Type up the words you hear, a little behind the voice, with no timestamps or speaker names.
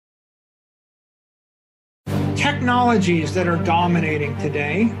technologies that are dominating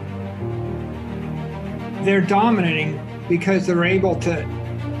today, they're dominating because they're able to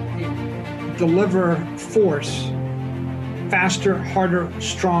deliver force faster, harder,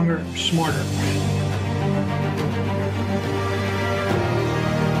 stronger, smarter.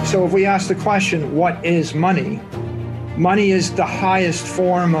 So if we ask the question, what is money? Money is the highest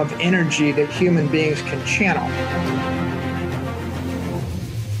form of energy that human beings can channel.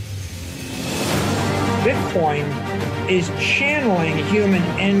 Bitcoin is channeling human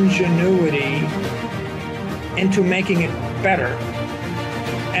ingenuity into making it better.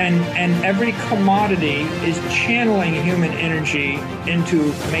 And every commodity is channeling human energy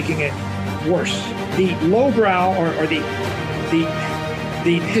into making it worse. The lowbrow or the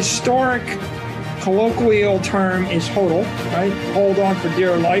historic colloquial term is HODL, right? Hold on for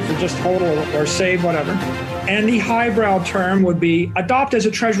dear life, or just HODL or save, whatever. And the highbrow term would be adopt as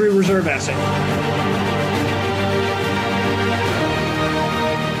a Treasury Reserve asset.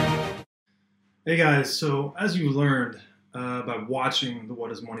 Hey guys, so as you learned by watching the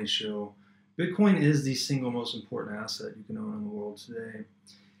What is Money show, Bitcoin is the single most important asset you can own in the world today.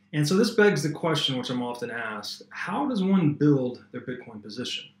 And so this begs the question, which I'm often asked, how does one build their Bitcoin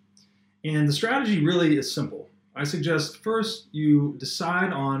position? And the strategy really is simple. I suggest first you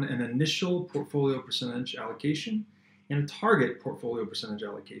decide on an initial portfolio percentage allocation and a target portfolio percentage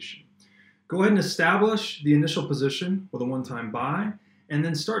allocation. Go ahead and establish the initial position with a one-time buy, and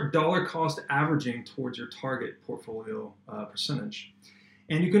then start dollar cost averaging towards your target portfolio percentage.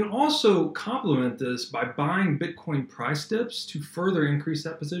 And you can also complement this by buying Bitcoin price dips to further increase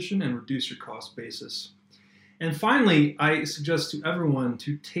that position and reduce your cost basis. And finally, I suggest to everyone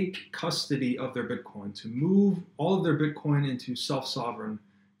to take custody of their Bitcoin, to move all of their Bitcoin into self-sovereign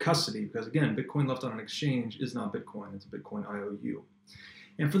custody, because again, Bitcoin left on an exchange is not Bitcoin, it's a Bitcoin IOU.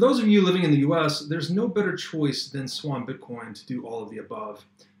 And for those of you living in the US, there's no better choice than Swan Bitcoin to do all of the above.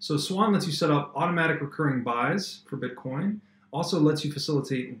 So Swan lets you set up automatic recurring buys for Bitcoin, also lets you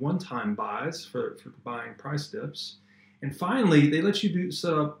facilitate one-time buys for buying price dips. And finally, they let you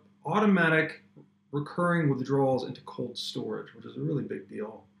set up automatic recurring withdrawals into cold storage, which is a really big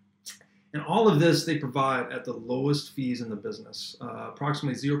deal. And all of this they provide at the lowest fees in the business,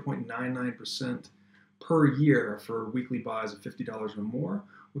 approximately 0.99% per year for weekly buys of $50 or more,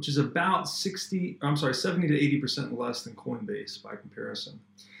 which is about 70 to 80% less than Coinbase by comparison.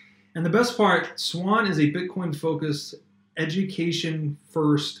 And the best part, Swan is a Bitcoin-focused,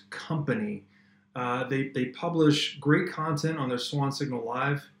 education-first company. They publish great content on their Swan Signal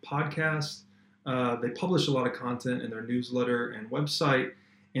Live podcast. They publish a lot of content in their newsletter and website,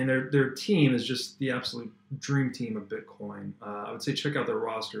 and their team is just the absolute dream team of Bitcoin. I would say check out their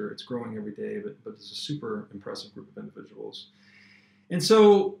roster. It's growing every day, but it's a super impressive group of individuals. And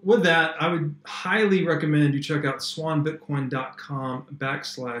so with that, I would highly recommend you check out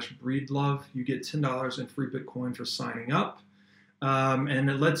swanbitcoin.com/breedlove. You get $10 in free Bitcoin for signing up. And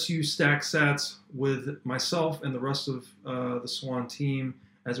it lets you stack sats with myself and the rest of the Swan team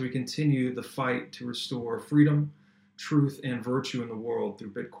as we continue the fight to restore freedom, truth, and virtue in the world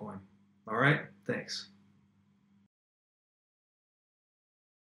through Bitcoin. All right, thanks.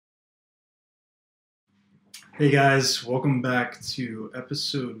 Hey guys, welcome back to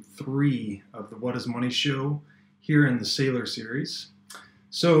episode 3 of the What is Money show here in the Saylor series.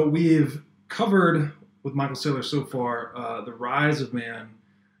 So we've covered with Michael Saylor so far the rise of man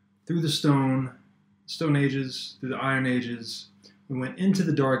through the Stone Ages, through the Iron Ages. We went into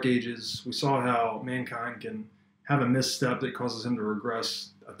the Dark Ages. We saw how mankind can have a misstep that causes him to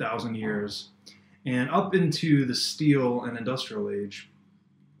regress 1,000 years, and up into the Steel and Industrial Age.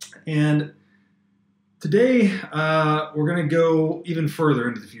 And today, we're going to go even further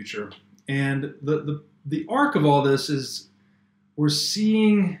into the future. And the arc of all this is we're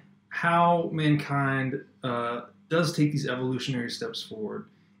seeing how mankind does take these evolutionary steps forward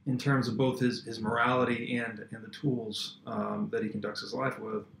in terms of both his morality and the tools that he conducts his life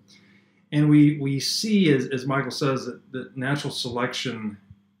with. And we see, as Michael says, that natural selection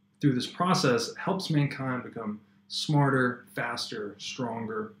through this process helps mankind become smarter, faster,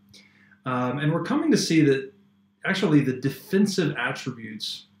 stronger. And we're coming to see that actually the defensive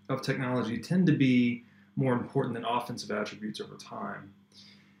attributes of technology tend to be more important than offensive attributes over time.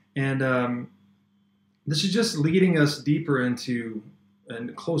 And this is just leading us deeper into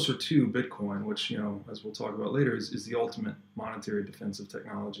and closer to Bitcoin, which, as we'll talk about later, is the ultimate monetary defensive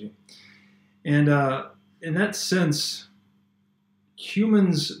technology. And in that sense,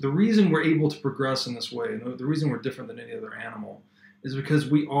 humans, the reason we're able to progress in this way, and the reason we're different than any other animal, is because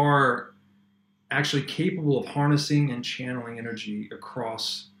we are actually capable of harnessing and channeling energy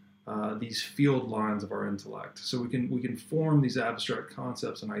across these field lines of our intellect. So we can form these abstract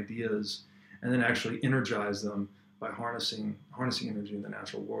concepts and ideas, and then actually energize them by harnessing energy in the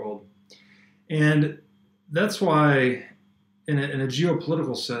natural world. And that's why, in a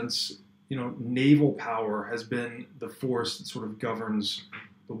geopolitical sense, naval power has been the force that sort of governs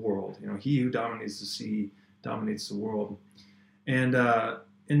the world. He who dominates the sea dominates the world. And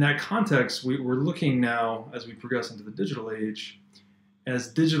in that context, we're looking now, as we progress into the digital age, as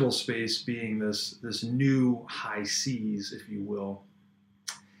digital space being this new high seas, if you will.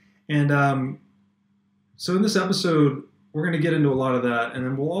 And so in this episode, we're going to get into a lot of that, and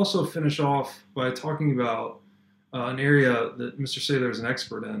then we'll also finish off by talking about an area that Mr. Saylor is an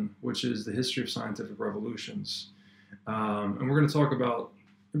expert in, which is the history of scientific revolutions. And we're going to talk about,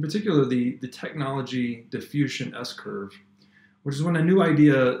 in particular, the technology diffusion S-curve, which is when a new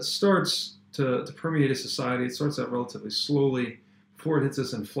idea starts to permeate a society. It starts out relatively slowly before it hits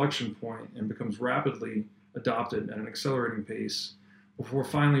this inflection point and becomes rapidly adopted at an accelerating pace before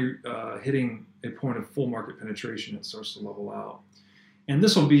finally hitting a point of full market penetration. It starts to level out. And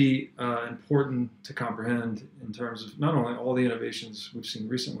this will be important to comprehend in terms of not only all the innovations we've seen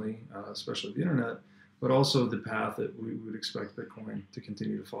recently, especially the internet, but also the path that we would expect Bitcoin to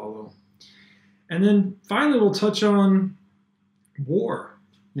continue to follow. And then finally, we'll touch on war,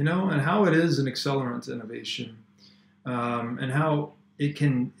 and how it is an accelerant to innovation, and how it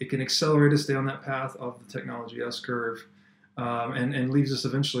can accelerate us down that path of the technology S-curve, and leaves us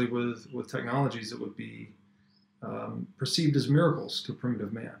eventually with technologies that would be perceived as miracles to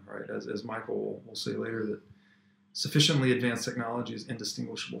primitive man, right? As Michael will say later, that sufficiently advanced technology is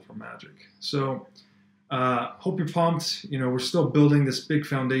indistinguishable from magic. So hope you're pumped. We're still building this big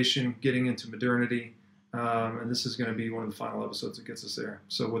foundation, getting into modernity, and this is going to be one of the final episodes that gets us there.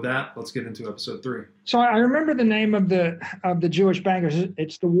 So with that, let's get into episode 3. So I remember the name of the Jewish bankers.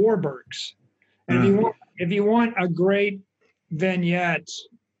 It's the Warburgs. And if you want a great vignette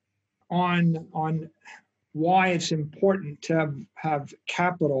on why it's important to have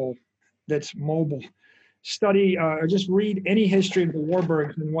capital that's mobile, study or just read any history of the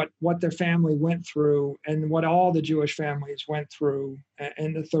Warburgs and what their family went through and what all the Jewish families went through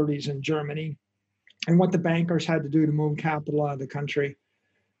in the 30s in Germany, and what the bankers had to do to move capital out of the country.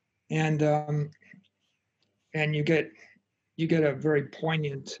 And you get a very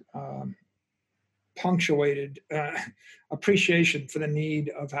poignant, punctuated appreciation for the need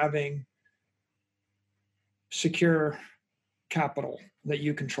of having secure capital that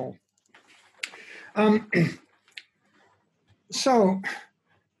you control. So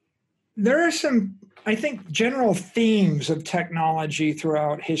there are some, I think, general themes of technology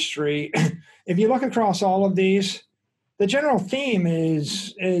throughout history. If you look across all of these, the general theme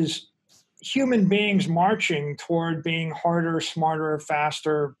is human beings marching toward being harder, smarter,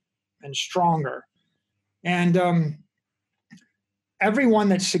 faster, and stronger. And everyone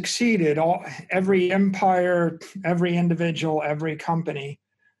that succeeded, every empire, every individual, every company,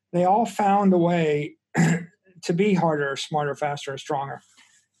 they all found a way to be harder, smarter, faster, and stronger.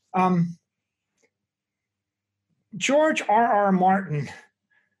 George R.R. Martin,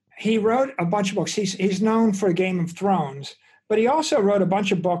 he wrote a bunch of books. He's known for Game of Thrones, but he also wrote a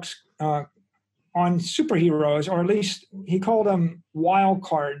bunch of books on superheroes, or at least he called them wild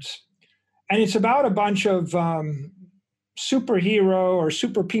cards. And it's about a bunch of superhero or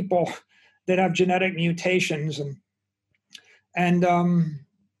super people that have genetic mutations, and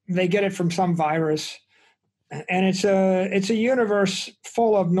they get it from some virus. And it's a universe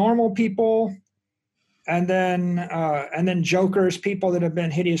full of normal people, and then jokers, people that have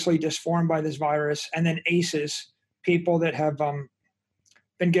been hideously disformed by this virus, and then aces, people that have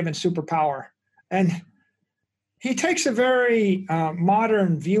been given superpower. And he takes a very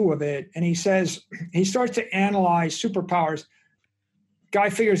modern view of it, and he starts to analyze superpowers. Guy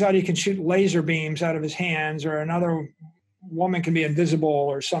figures out he can shoot laser beams out of his hands, or another woman can be invisible,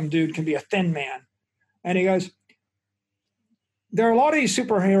 or some dude can be a thin man. And he goes, there are a lot of these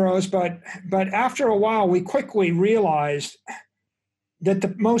superheroes, but after a while, we quickly realized that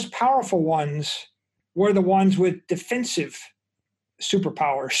the most powerful ones were the ones with defensive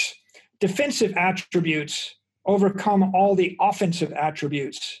superpowers. Defensive attributes overcome all the offensive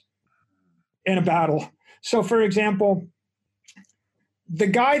attributes in a battle. So, for example, the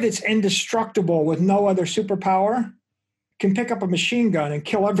guy that's indestructible with no other superpower can pick up a machine gun and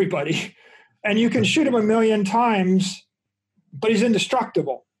kill everybody. And you can shoot him 1,000,000 times, but he's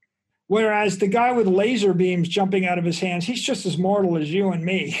indestructible. Whereas the guy with laser beams jumping out of his hands, he's just as mortal as you and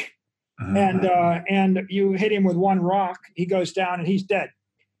me. And you hit him with one rock, he goes down and he's dead.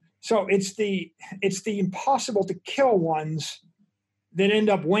 So it's the impossible to kill ones that end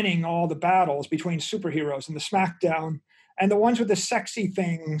up winning all the battles between superheroes and the SmackDown. And the ones with the sexy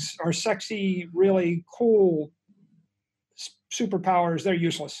things or sexy, really cool superpowers, they're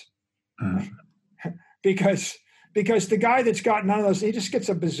useless. because the guy that's got none of those, he just gets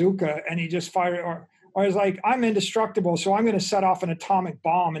a bazooka and he just fires, or is like, I'm indestructible, so I'm going to set off an atomic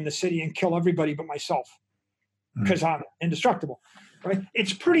bomb in the city and kill everybody but myself because I'm indestructible. Right?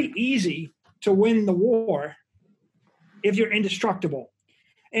 It's pretty easy to win the war if you're indestructible.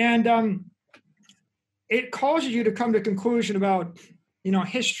 And it causes you to come to a conclusion about,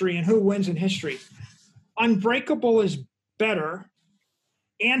 history and who wins in history. Unbreakable is better.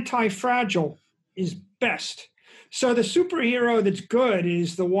 Anti-fragile is best. So the superhero that's good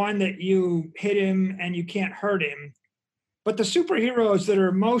is the one that you hit him and you can't hurt him. But the superheroes that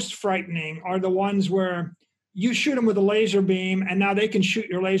are most frightening are the ones where you shoot them with a laser beam and now they can shoot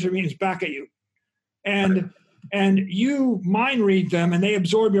your laser beams back at you. And you mind read them and they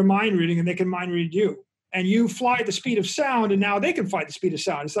absorb your mind reading and they can mind read you. And you fly at the speed of sound and now they can fly at the speed of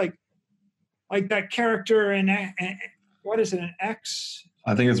sound. It's like that character in, what is it, an X?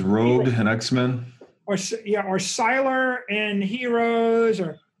 I think it's Rogue and X-Men. Or Saylor in Heroes,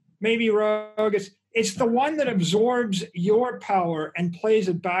 or maybe Rogue. It's the one that absorbs your power and plays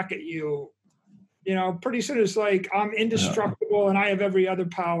it back at you. Pretty soon it's like, I'm indestructible and I have every other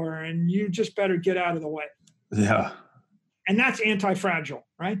power and you just better get out of the way. Yeah. And that's anti-fragile,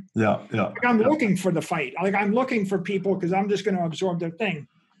 right? Yeah. Like I'm looking for the fight. Like I'm looking for people because I'm just going to absorb their thing.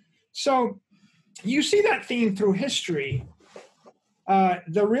 So you see that theme through history.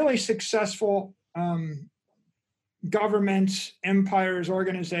 The really successful governments, empires,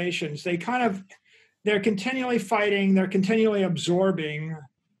 organizations, they're continually fighting, they're continually absorbing.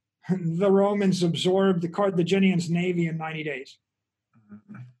 The Romans absorbed the Carthaginians' navy in 90 days.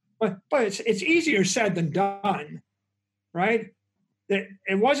 But it's easier said than done, right?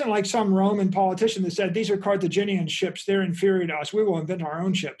 It wasn't like some Roman politician that said, these are Carthaginian ships, they're inferior to us, we will invent our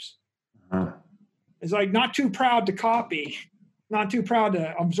own ships. It's like not too proud to copy, not too proud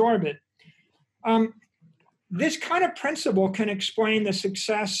to absorb it. This kind of principle can explain the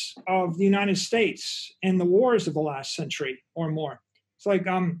success of the United States in the wars of the last century or more. It's like,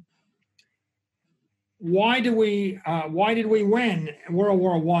 why did we win World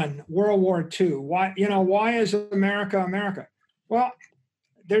War I, World War II? Why is America America? Well,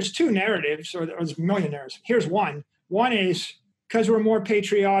 there's two narratives, or there's a million narratives. Here's one. One is because we're more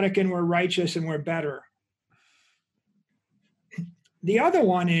patriotic and we're righteous and we're better. The other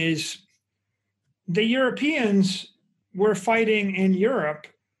one is the Europeans were fighting in Europe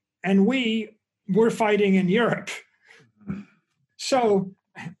and we were fighting in Europe. So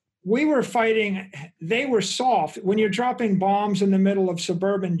we were fighting, they were soft. When you're dropping bombs in the middle of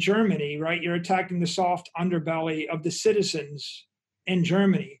suburban Germany, right, you're attacking the soft underbelly of the citizens in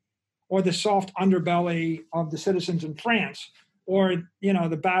Germany, or the soft underbelly of the citizens in France, or,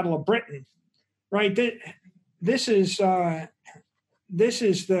 the Battle of Britain, right? This is the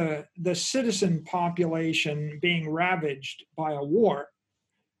citizen population being ravaged by a war,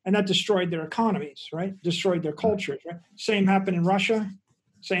 and that destroyed their economies, right? Destroyed their cultures, right? Same happened in Russia.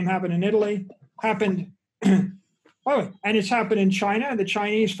 Same happened in Italy. And it's happened in China. The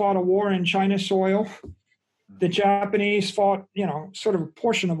Chinese fought a war in China's soil. The Japanese fought, sort of a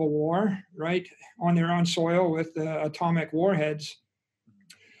portion of a war, right, on their own soil with atomic warheads.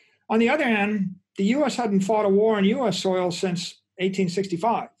 On the other hand, the U.S. hadn't fought a war on U.S. soil since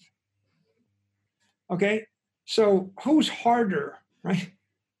 1865. Okay, so who's harder, right?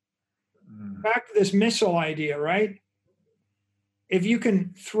 Back to this missile idea, right? If you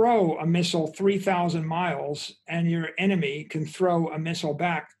can throw a missile 3,000 miles and your enemy can throw a missile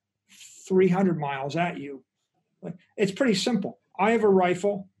back 300 miles at you, it's pretty simple. I have a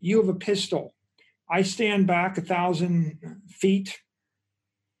rifle, you have a pistol. I stand back 1,000 feet.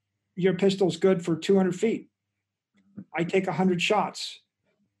 Your pistol's good for 200 feet. I take 100 shots.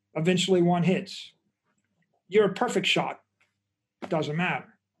 Eventually one hits. You're a perfect shot. Doesn't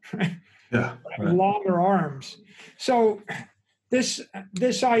matter. Yeah. Right. Longer arms. So this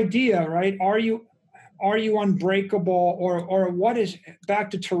idea, right? Are you unbreakable, or what is,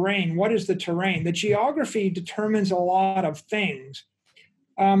 back to terrain? What is the terrain? The geography determines a lot of things.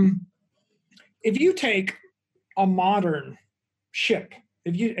 If you take a modern ship,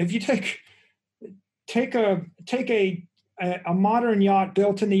 if you take a modern yacht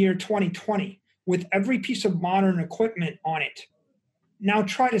built in the year 2020 with every piece of modern equipment on it, now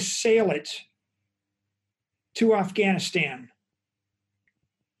try to sail it to Afghanistan.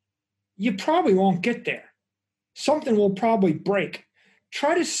 You probably won't get there. Something will probably break.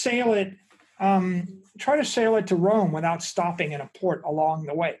 Try to sail it sail it to Rome without stopping in a port along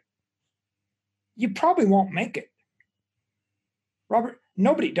the way. You probably won't make it. Robert,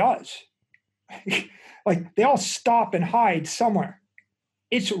 nobody does. Like, they all stop and hide somewhere.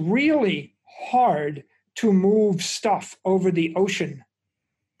 It's really hard to move stuff over the ocean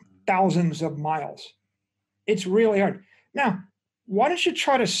thousands of miles. It's really hard. Now, why don't you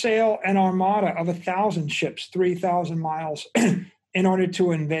try to sail an armada of 1,000 ships, 3,000 miles in order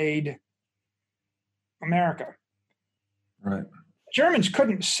to invade America? Right. Germans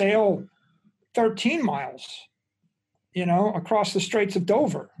couldn't sail 13 miles, across the Straits of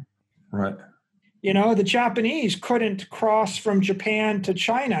Dover. Right. The Japanese couldn't cross from Japan to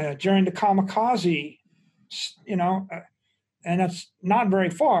China during the kamikaze, and that's not very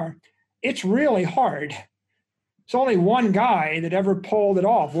far. It's really hard. It's only one guy that ever pulled it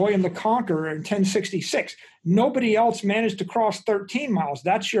off, William the Conqueror in 1066. Nobody else managed to cross 13 miles.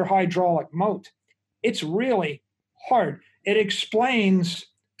 That's your hydraulic moat. It's really hard. It explains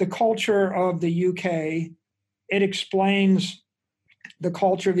the culture of the UK. It explains the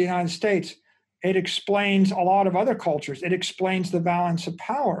culture of the United States. It explains a lot of other cultures. It explains the balance of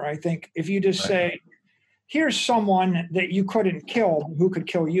power, I think. If you just say, here's someone that you couldn't kill who could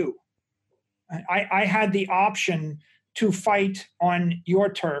kill you. I had the option to fight on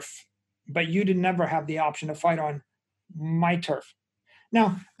your turf, but you did never have the option to fight on my turf.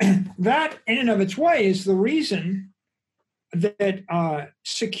 Now, that in and of its way is the reason that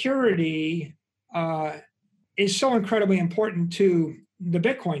security is so incredibly important to the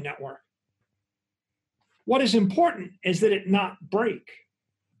Bitcoin network. What is important is that it not break.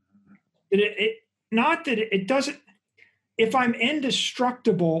 Not that it doesn't. If I'm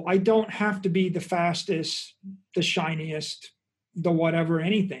indestructible, I don't have to be the fastest, the shiniest, the whatever,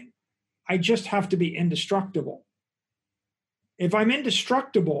 anything. I just have to be indestructible. If I'm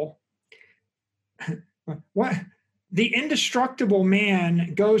indestructible, what? The indestructible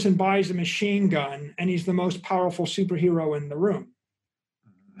man goes and buys a machine gun, and he's the most powerful superhero in the room,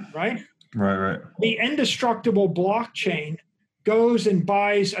 right? Right. The indestructible blockchain goes and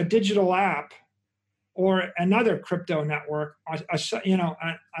buys a digital app or another crypto network,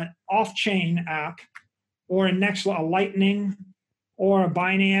 an off-chain app, or a Lightning, or a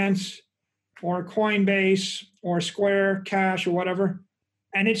Binance, or a Coinbase, or Square Cash, or whatever,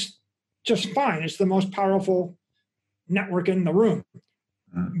 and it's just fine. It's the most powerful network in the room,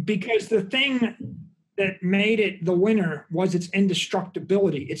 because the thing that made it the winner was its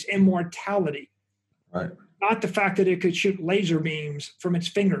indestructibility, its immortality. Right. Not the fact that it could shoot laser beams from its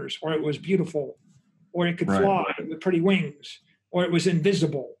fingers, or it was beautiful, or it could fly with pretty wings, or it was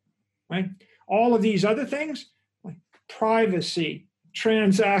invisible, right? All of these other things, like privacy,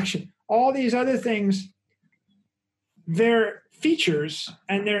 transaction, all these other things, they're features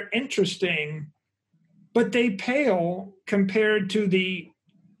and they're interesting, but they pale compared to the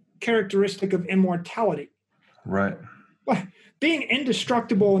characteristic of immortality. Right. But being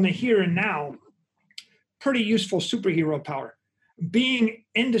indestructible in the here and now, pretty useful superhero power. Being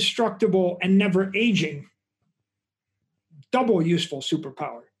indestructible and never aging, double useful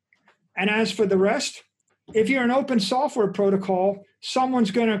superpower. And as for the rest, if you're an open software protocol,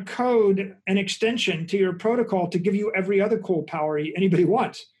 someone's going to code an extension to your protocol to give you every other cool power anybody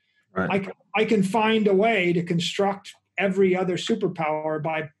wants. Right. I can find a way to construct every other superpower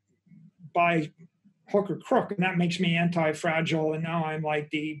by hook or crook, and that makes me anti-fragile, and now I'm like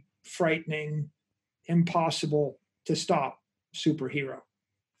the frightening, impossible to stop superhero.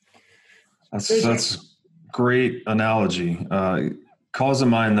 That's great analogy. Calls to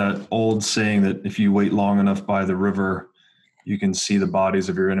mind that old saying that if you wait long enough by the river, you can see the bodies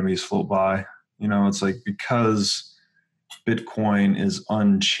of your enemies float by. It's like, because Bitcoin is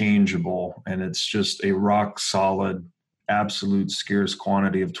unchangeable and it's just a rock solid, absolute scarce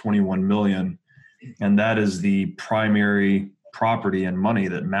quantity of 21 million. And that is the primary property and money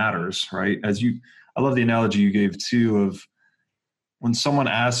that matters, right? I love the analogy you gave too of when someone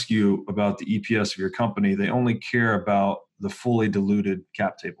asks you about the EPS of your company, they only care about the fully diluted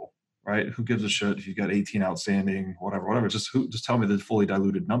cap table, right? Who gives a shit if you've got 18 outstanding, whatever, just tell me the fully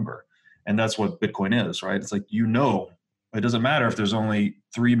diluted number. And that's what Bitcoin is, right? It's like, it doesn't matter if there's only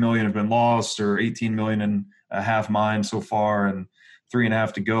 3 million have been lost or 18 million and a half mined so far and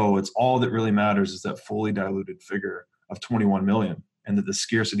 3.5 to go. It's all that really matters is that fully diluted figure of 21 million, and that the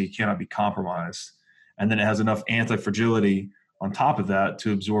scarcity cannot be compromised. And then it has enough anti-fragility on top of that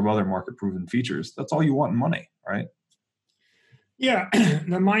to absorb other market proven features. That's all you want in money, right? Yeah,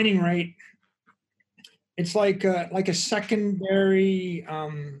 the mining rate, it's like a secondary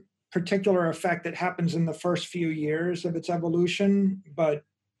particular effect that happens in the first few years of its evolution, but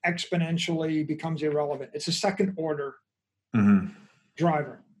exponentially becomes irrelevant. It's a second order Mm-hmm.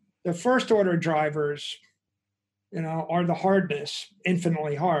 driver. The first order drivers, are the hardness,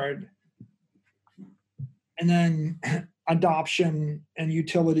 infinitely hard, and then adoption and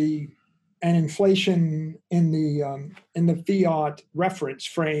utility and inflation in the fiat reference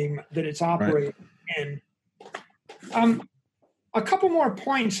frame that it's operating in. A couple more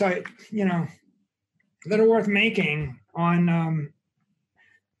points that are worth making on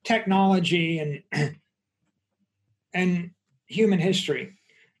technology and human history.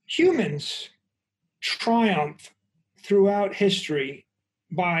 Humans triumph throughout history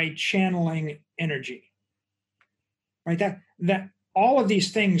by channeling energy. Right? That all of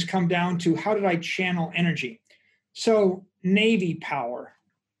these things come down to, how did I channel energy? So Navy power,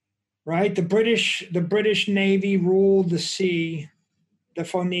 right? The British Navy ruled the sea. The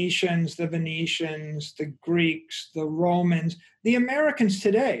Phoenicians, the Venetians, the Greeks, the Romans, the Americans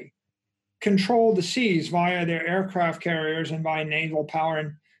today control the seas via their aircraft carriers and by naval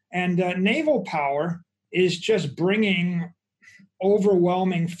power. And naval power is just bringing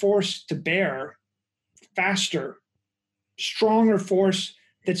overwhelming force to bear faster, stronger force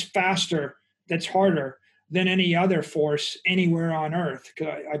that's faster, that's harder than any other force anywhere on Earth.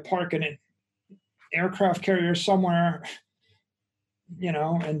 I park in an aircraft carrier somewhere,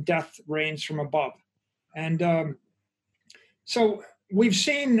 and death reigns from above. And so we've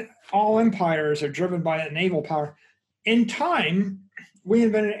seen all empires are driven by a naval power. In time, we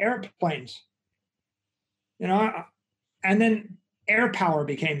invented airplanes, and then air power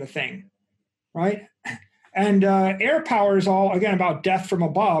became the thing, right? And air power is all, again, about death from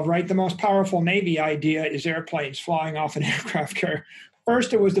above, right? The most powerful Navy idea is airplanes flying off an aircraft carrier.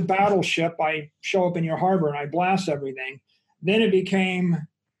 First, it was the battleship. I show up in your harbor and I blast everything. Then it became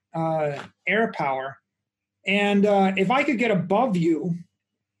air power. And if I could get above you,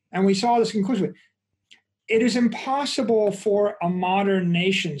 and we saw this conclusively, it is impossible for a modern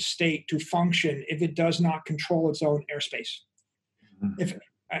nation state to function if it does not control its own airspace. If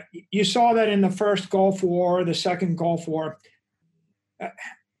you saw that in the first Gulf War, the second Gulf War,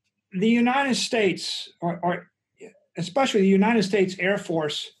 the United States, or especially the United States Air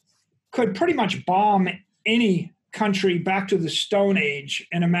Force, could pretty much bomb any country back to the Stone Age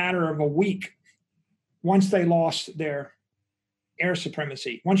in a matter of a week once they lost their air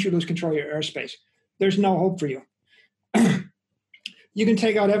supremacy. Once you lose control of your airspace, there's no hope for you. You can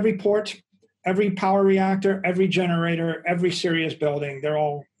take out every port, every power reactor, every generator, every serious building. They're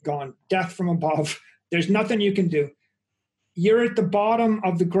all gone. Death from above. There's nothing you can do. You're at the bottom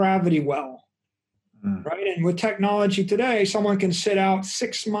of the gravity well, right? And with technology today, someone can sit out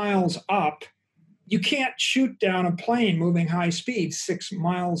 6 miles up. You can't shoot down a plane moving high speed 6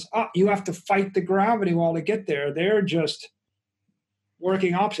 miles up. You have to fight the gravity well to get there. They're just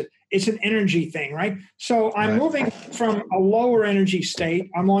working opposite. It's an energy thing, right? So I'm moving from a lower energy state,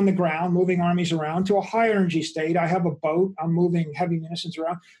 I'm on the ground moving armies around, to a higher energy state. I have a boat, I'm moving heavy munitions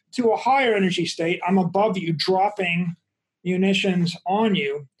around, to a higher energy state. I'm above you, dropping munitions on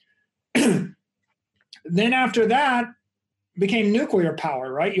you. Then after that became nuclear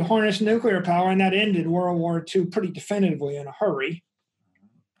power, right? You harness nuclear power, and that ended World War II pretty definitively in a hurry.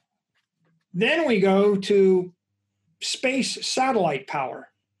 Then we go to space satellite power,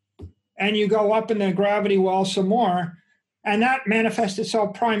 and you go up in the gravity well some more, and that manifests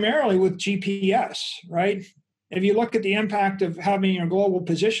itself primarily with GPS, right? If you look at the impact of having your global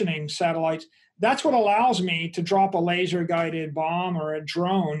positioning satellites, that's what allows me to drop a laser-guided bomb or a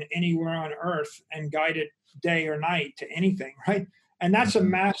drone anywhere on Earth and guide it day or night to anything, right? And that's a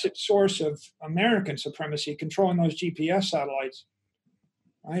massive source of American supremacy, controlling those GPS satellites,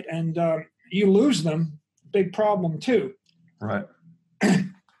 right? And you lose them, big problem too. Right.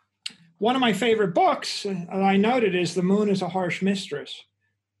 One of my favorite books, I noted, is The Moon is a Harsh Mistress.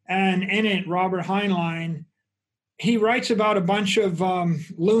 And in it, Robert Heinlein, he writes about a bunch of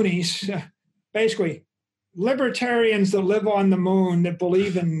loonies, basically libertarians that live on the moon, that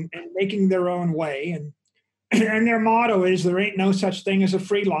believe in making their own way. And their motto is, there ain't no such thing as a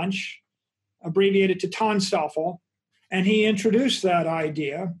free lunch, abbreviated to Tonsstoffel. And he introduced that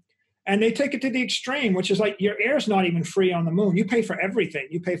idea. And they take it to the extreme, which is like, your air's not even free on the moon. You pay for everything.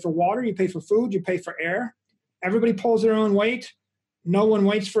 You pay for water, you pay for food, you pay for air. Everybody pulls their own weight. No one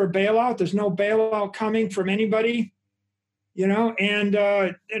waits for a bailout. There's no bailout coming from anybody, and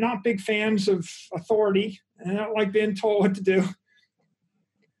they're not big fans of authority. And they don't like being told what to do.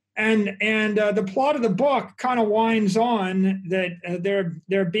 And the plot of the book kind of winds on that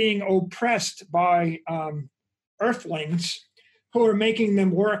they're being oppressed by earthlings who are making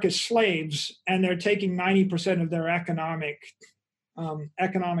them work as slaves, and they're taking 90% of their economic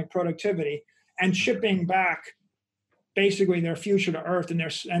economic productivity and shipping back basically their future to Earth,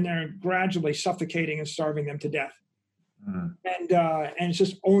 and they're gradually suffocating and starving them to death. And it's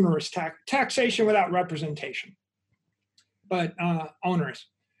just onerous taxation without representation, but onerous.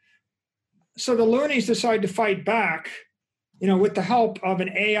 So the loonies decide to fight back, with the help of an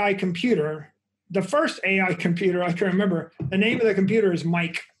AI computer. The first AI computer I can remember, the name of the computer is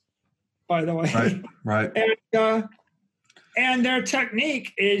Mike, by the way. Right. And their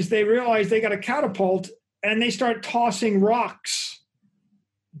technique is they realize they got a catapult and they start tossing rocks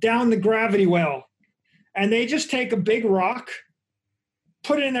down the gravity well. And they just take a big rock,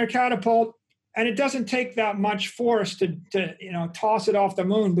 put it in their catapult, and it doesn't take that much force to toss it off the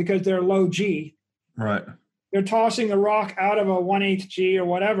moon because they're low G. Right. They're tossing the rock out of a 1/8 G or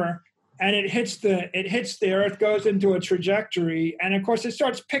whatever, and it hits the Earth, goes into a trajectory, and of course it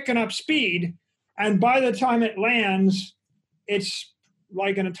starts picking up speed. And by the time it lands, it's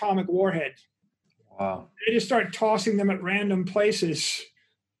like an atomic warhead. Wow. They just start tossing them at random places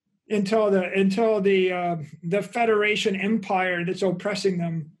until the Federation Empire that's oppressing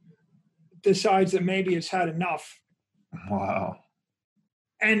them decides that maybe it's had enough. Wow.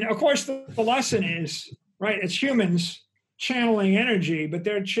 And of course, the lesson is, right, it's humans channeling energy, but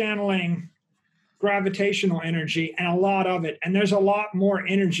they're channeling gravitational energy and a lot of it. And there's a lot more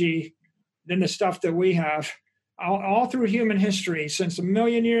energy than the stuff that we have. All through human history, since 1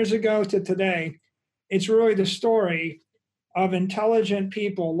 million years ago to today, it's really the story of intelligent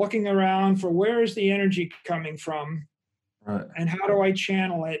people looking around for where is the energy coming from, right, and how do I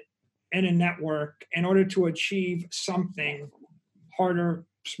channel it in a network in order to achieve something harder,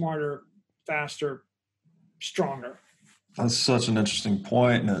 smarter, faster, stronger. That's such an interesting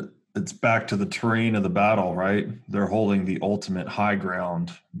point. And it's back to the terrain of the battle, right? They're holding the ultimate high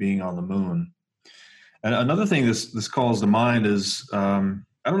ground, being on the moon. And another thing this calls to mind is,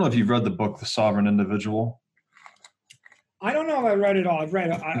 I don't know if you've read the book, The Sovereign Individual. I don't know if I read it all. I've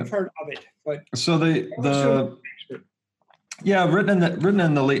heard of it, but so written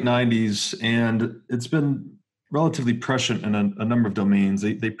in the late 90s, and it's been relatively prescient in a number of domains.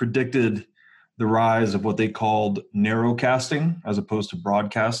 They predicted the rise of what they called narrowcasting as opposed to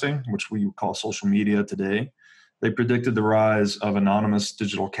broadcasting, which we call social media today. They predicted the rise of anonymous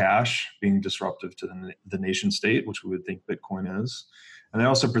digital cash being disruptive to the nation state, which we would think Bitcoin is. And they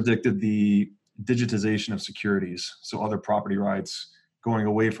also predicted the digitization of securities, so other property rights going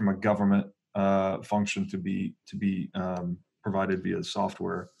away from a government function to be provided via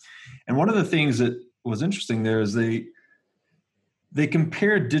software. And one of the things that was interesting there is they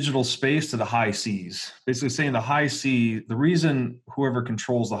compared digital space to the high seas, basically saying the high sea, the reason whoever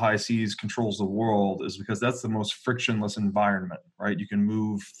controls the high seas controls the world is because that's the most frictionless environment, right? You can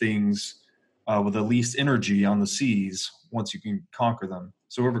move things with the least energy on the seas once you can conquer them.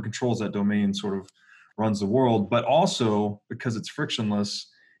 So whoever controls that domain sort of runs the world, but also because it's frictionless,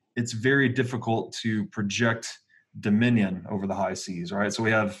 it's very difficult to project dominion over the high seas, right? So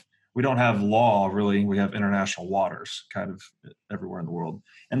we don't have law, really. We have international waters kind of everywhere in the world.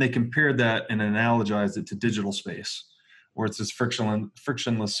 And they compared that and analogized it to digital space, where it's this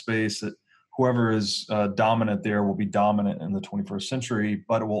frictionless space that whoever is dominant there will be dominant in the 21st century,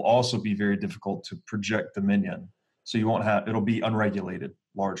 but it will also be very difficult to project dominion. So it'll be unregulated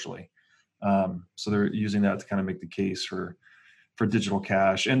largely. So they're using that to kind of make the case for digital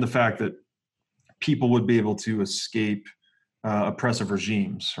cash, and the fact that people would be able to escape oppressive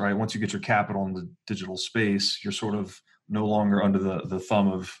regimes, right? Once you get your capital in the digital space, you're sort of no longer under the thumb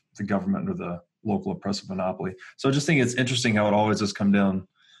of the government or the local oppressive monopoly. So I just think it's interesting how it always has come down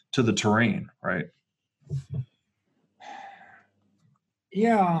to the terrain, right?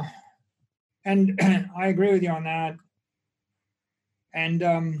 Yeah, and I agree with you on that. And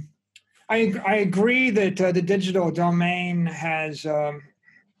I agree that the digital domain has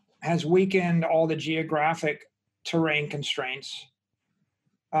weakened all the geographic terrain constraints.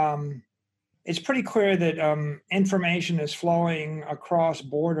 It's pretty clear that information is flowing across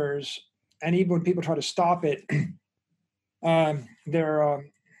borders, and even when people try to stop it, they're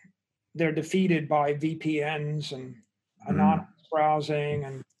defeated by VPNs and anonymous browsing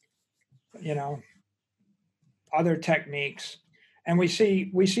and other techniques. And we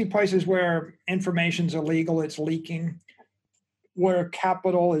see places where information's illegal, it's leaking. Where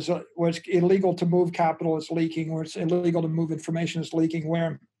it's illegal to move capital, it's leaking. Where it's illegal to move information, is leaking.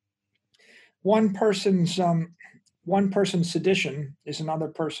 Where one person's sedition is another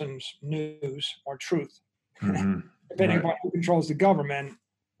person's news or truth, depending upon who controls the government.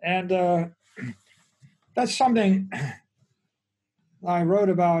 And that's something I wrote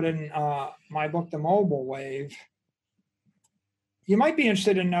about in my book, The Mobile Wave. you might be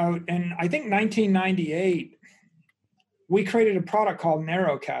interested to note, in I think 1998, we created a product called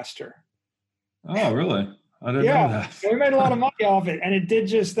Narrowcaster. Oh, really? I didn't know Yeah, that. we made a lot of money off it, and it did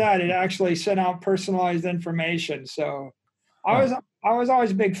just that. It actually sent out personalized information. So I was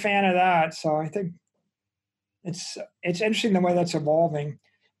always a big fan of that. So I think it's interesting the way that's evolving.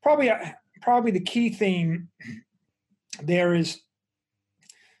 Probably the key theme there is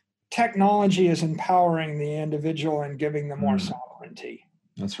technology is empowering the individual and giving them more sovereignty.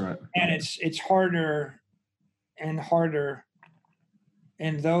 That's right. And it's harder and harder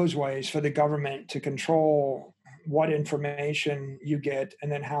in those ways for the government to control what information you get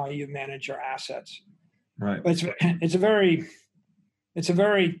and then how you manage your assets. Right. But it's a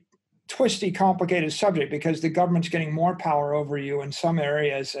very twisty, complicated subject because the government's getting more power over you in some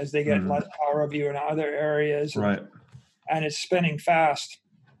areas as they get less power over you in other areas. Right. And it's spinning fast.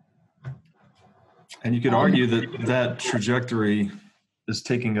 And you could argue that trajectory is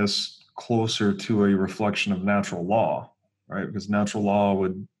taking us closer to a reflection of natural law, right? Because natural law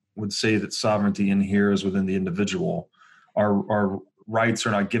would say that sovereignty inheres within the individual. Our rights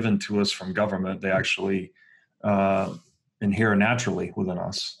are not given to us from government. They actually inhere naturally within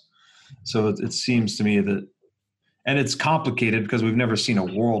us. So it seems to me that, and it's complicated because we've never seen a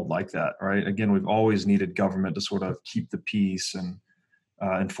world like that, right? Again, we've always needed government to sort of keep the peace and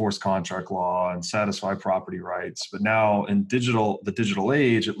enforce contract law and satisfy property rights. But now in the digital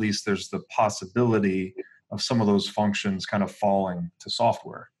age, at least there's the possibility of some of those functions kind of falling to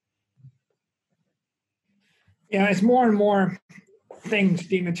software. Yeah, it's more and more things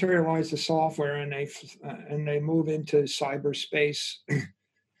dematerialize the software and they move into cyberspace.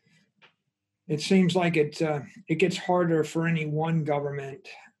 It seems like it gets harder for any one government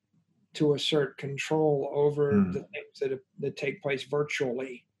to assert control over the things that take place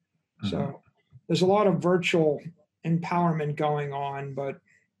virtually. So there's a lot of virtual empowerment going on, but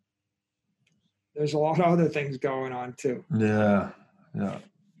there's a lot of other things going on too. Yeah.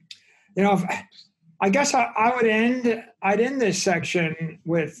 I guess I'd end this section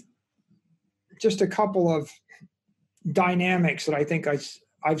with just a couple of dynamics that I think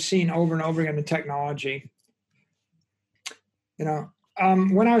I've seen over and over again in technology.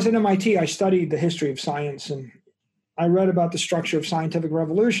 When I was at MIT, I studied the history of science, and I read about the structure of scientific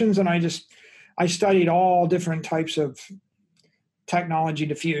revolutions, and I studied all different types of technology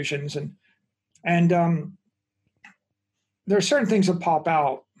diffusions, and there are certain things that pop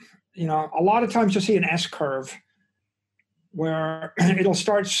out. A lot of times you'll see an S curve where it'll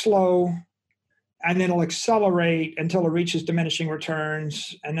start slow and then it'll accelerate until it reaches diminishing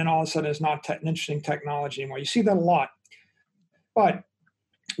returns, and then all of a sudden it's not an interesting technology anymore. You see that a lot. But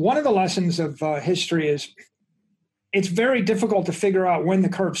one of the lessons of history is it's very difficult to figure out when the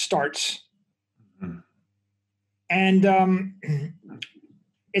curve starts. And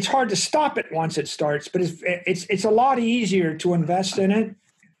it's hard to stop it once it starts, but it's a lot easier to invest in it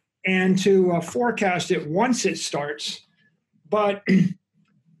and to forecast it once it starts. But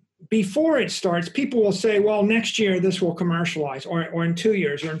before it starts, people will say, well, next year this will commercialize, or in 2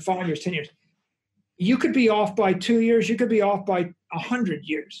 years, or in 5 years, 10 years. You could be off by 2 years. You could be off by 100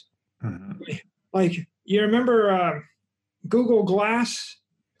 years. Like, you remember Google Glass?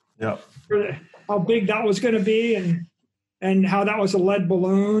 Yeah. How big that was going to be and how that was a lead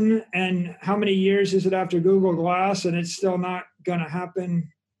balloon, and how many years is it after Google Glass, and it's still not going to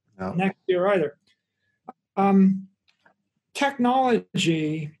happen next year either.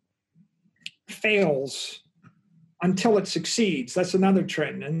 Technology fails until it succeeds. That's another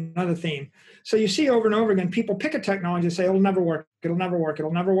trend, another theme. So you see over and over again, people pick a technology and say, it'll never work, it'll never work,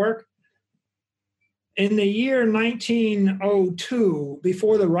 it'll never work. In the year 1902,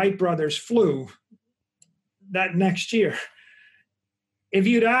 before the Wright brothers flew, that next year, if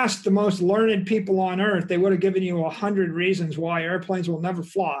you'd asked the most learned people on earth, they would have given you 100 reasons why airplanes will never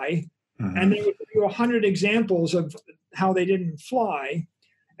fly. And they would give you 100 examples of how they didn't fly.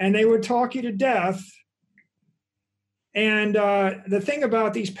 And they would talk you to death. And the thing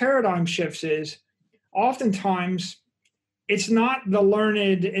about these paradigm shifts is oftentimes it's not the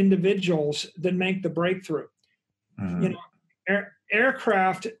learned individuals that make the breakthrough.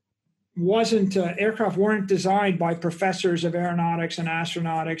 Aircraft weren't designed by professors of aeronautics and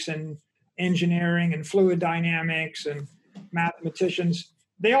astronautics and engineering and fluid dynamics and mathematicians.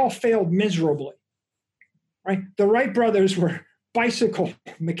 They all failed miserably, right? The Wright brothers were bicycle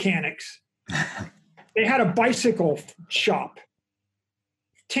mechanics. They had a bicycle shop,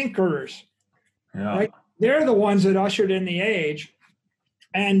 tinkerers, right? They're the ones that ushered in the age,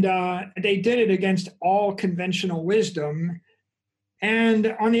 and they did it against all conventional wisdom.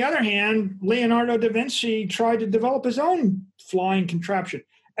 And on the other hand, Leonardo da Vinci tried to develop his own flying contraption.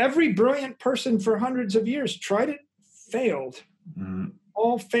 Every brilliant person for hundreds of years tried it, failed.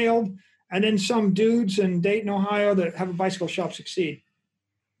 All failed. And then some dudes in Dayton, Ohio that have a bicycle shop succeed.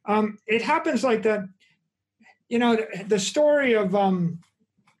 It happens like that. You know, the story of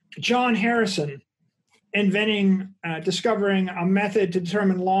John Harrison discovering a method to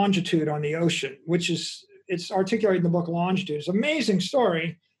determine longitude on the ocean, it's articulated in the book Longitude. It's an amazing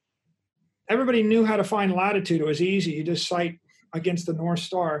story. Everybody knew how to find latitude. It was easy. You just sight against the North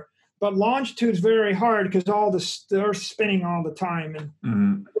Star. But longitude is very hard because the Earth's spinning all the time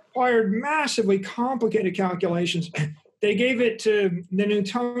and required massively complicated calculations. They gave it to the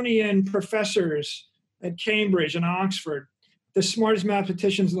Newtonian professors at Cambridge and Oxford, the smartest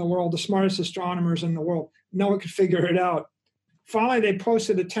mathematicians in the world, the smartest astronomers in the world. No one could figure it out. Finally, they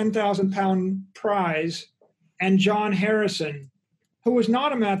posted a 10,000-pound prize, and John Harrison, who was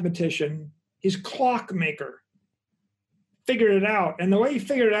not a mathematician, he's a clockmaker, figured it out. And the way he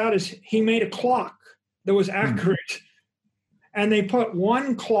figured it out is he made a clock that was accurate. And they put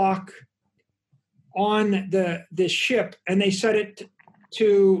one clock on the ship, and they set it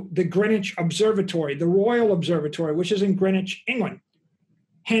to the Greenwich Observatory, the Royal Observatory, which is in Greenwich, England.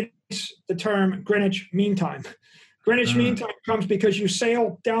 Hence the term Greenwich Mean Time. Greenwich Mean Time comes because you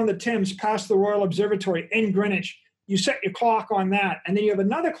sail down the Thames past the Royal Observatory in Greenwich. You set your clock on that, and then you have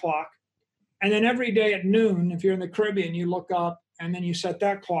another clock. And then every day at noon, if you're in the Caribbean, you look up, and then you set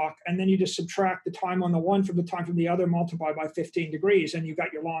that clock, and then you just subtract the time on the one from the time from the other, multiply by 15 degrees, and you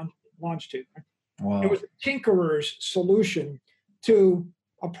got your longitude. Wow. It was a tinkerer's solution to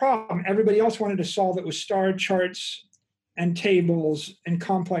a problem everybody else wanted to solve. It was star charts and tables and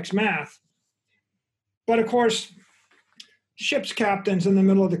complex math. But of course, ship's captains in the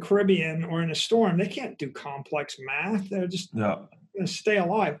middle of the Caribbean or in a storm, they can't do complex math. They're just going to stay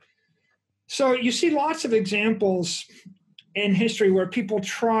alive. So you see lots of examples in history where people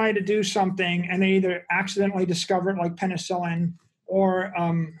try to do something and they either accidentally discover it, like penicillin, or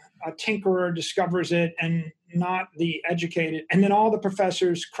a tinkerer discovers it and not the educated. And then all the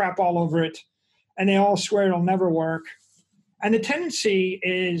professors crap all over it and they all swear it'll never work. And the tendency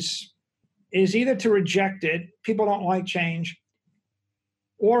is either to reject it, people don't like change,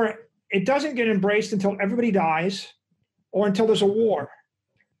 or it doesn't get embraced until everybody dies or until there's a war.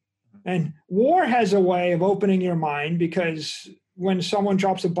 And war has a way of opening your mind, because when someone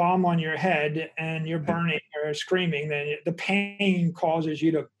drops a bomb on your head and you're burning or screaming, then the pain causes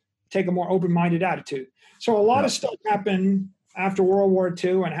you to take a more open-minded attitude. So a lot of stuff happened after World War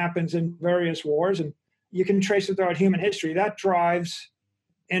II and happens in various wars, and you can trace it throughout human history. That drives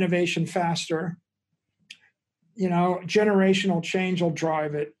innovation faster. You know, generational change will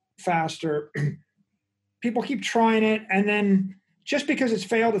drive it faster. People keep trying it, and then just because it's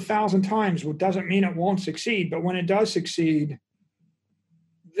failed 1,000 times doesn't mean it won't succeed. But when it does succeed,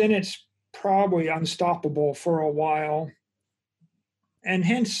 then it's probably unstoppable for a while. And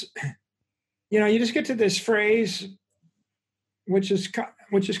hence, you know, you just get to this phrase, which is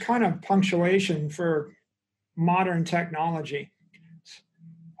kind of punctuation for modern technology.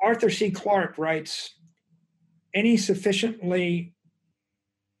 Arthur C. Clarke writes, any sufficiently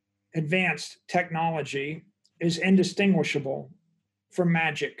advanced technology is indistinguishable from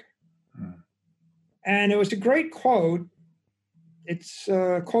magic. And it was a great quote. It's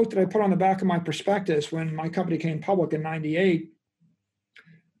a quote that I put on the back of my prospectus when my company came public in '98.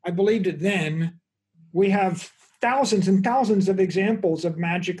 I believed it then. We have thousands and thousands of examples of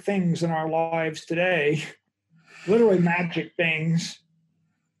magic things in our lives today, literally magic things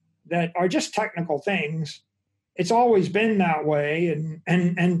that are just technical things. It's always been that way.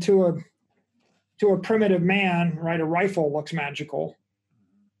 And to a primitive man, right, a rifle looks magical,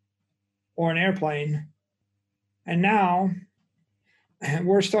 or an airplane. And now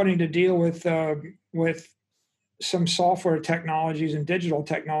we're starting to deal with some software technologies and digital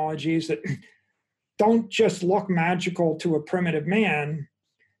technologies that don't just look magical to a primitive man.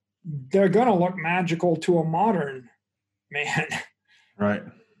 They're going to look magical to a modern man. Right.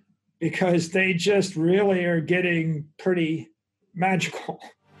 Because they just really are getting pretty magical.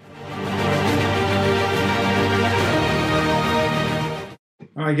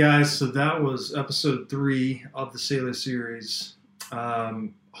 All right, guys. So that was episode 3 of the Saylor series.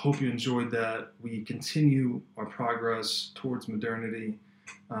 Hope you enjoyed that. We continue our progress towards modernity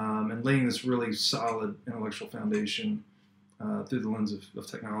and laying this really solid intellectual foundation through the lens of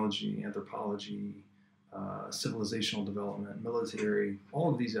technology, anthropology, civilizational development, military,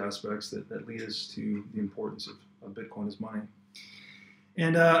 all of these aspects that lead us to the importance of Bitcoin as money.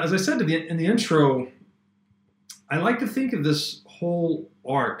 And as I said in the intro, I like to think of this whole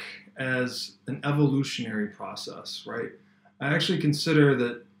arc as an evolutionary process, right? I actually consider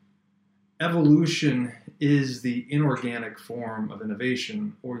that evolution is the inorganic form of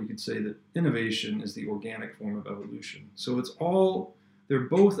innovation, or you could say that innovation is the organic form of evolution. So they're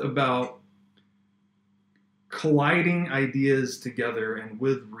both about colliding ideas together and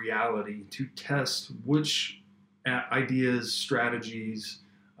with reality to test which ideas, strategies,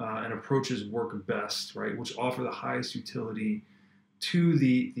 and approaches work best, right? Which offer the highest utility to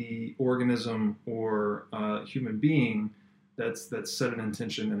the organism or human being that's set an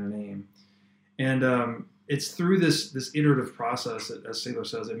intention and an aim. And it's through this iterative process that, as Saylor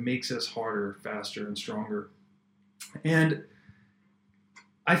says, it makes us harder, faster, and stronger. And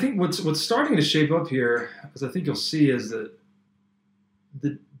I think what's starting to shape up here, as I think you'll see, is that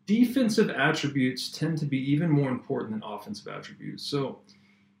the defensive attributes tend to be even more important than offensive attributes. So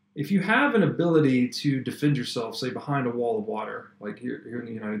if you have an ability to defend yourself, say behind a wall of water, like here in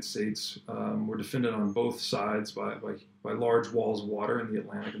the United States, we're defended on both sides by large walls of water in the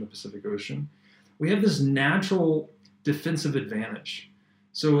Atlantic and the Pacific Ocean. We have this natural defensive advantage.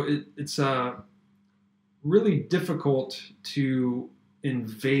 So it's really difficult to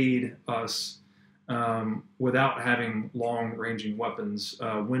invade us without having long-ranging weapons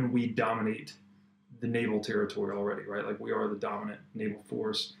when we dominate the naval territory already, right? Like we are the dominant naval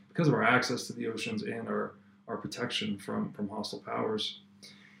force because of our access to the oceans and our protection from hostile powers.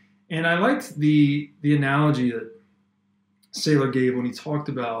 And I liked the analogy that Saylor gave when he talked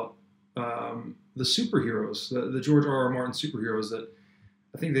about the superheroes, the George R.R. Martin superheroes that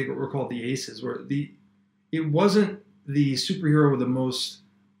I think they were called the Aces, where it wasn't the superhero with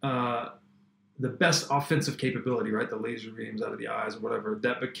the best offensive capability, right? The laser beams out of the eyes or whatever,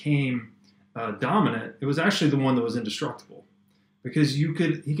 that became dominant. It was actually the one that was indestructible, because he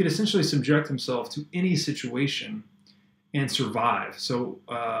could essentially subject himself to any situation and survive. So,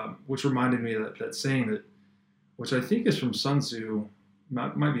 which reminded me of that saying that, which I think is from Sun Tzu,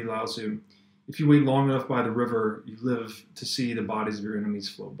 might be Lao Tzu. If you wait long enough by the river, you live to see the bodies of your enemies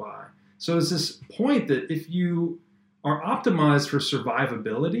float by. So it's this point that if you are optimized for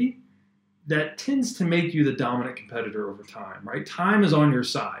survivability, that tends to make you the dominant competitor over time, right? Time is on your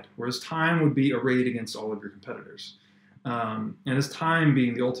side, whereas time would be arrayed against all of your competitors. And as time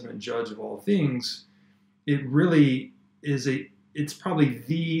being the ultimate judge of all things, it really is it's probably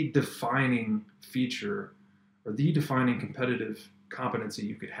the defining feature or the defining competitive competency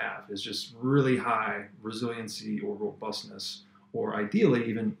you could have, is just really high resiliency or robustness, or ideally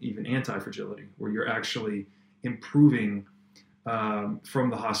even anti-fragility, where you're actually improving from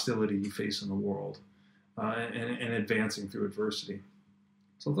the hostility you face in the world and advancing through adversity.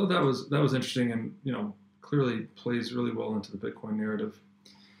 So I thought that was interesting, and clearly plays really well into the Bitcoin narrative.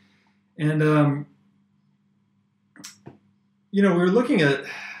 And we were looking at,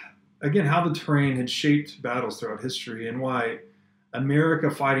 again, how the terrain had shaped battles throughout history, and why America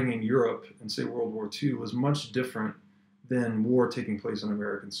fighting in Europe in, say, World War II was much different than war taking place on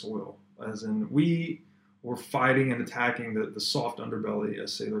American soil. As in, we were fighting and attacking the soft underbelly,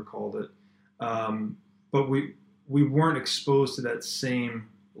 as Saylor called it, but we weren't exposed to that same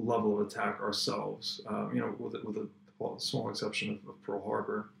level of attack ourselves, with a small exception of Pearl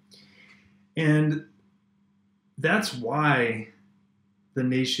Harbor. And that's why the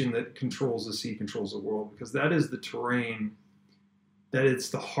nation that controls the sea controls the world, because that is the terrain that it's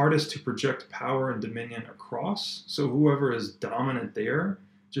the hardest to project power and dominion across. So whoever is dominant there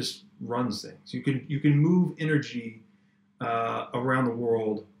just runs things. You can move energy around the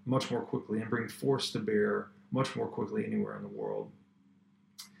world much more quickly and bring force to bear much more quickly anywhere in the world.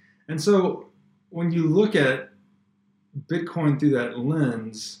 And so when you look at Bitcoin through that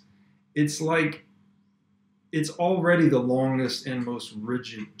lens, it's like it's already the longest and most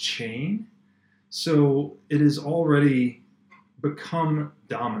rigid chain. So it has already become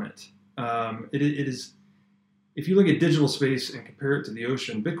dominant. It is, if you look at digital space and compare it to the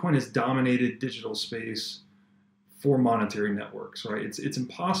ocean, Bitcoin has dominated digital space for monetary networks, right? It's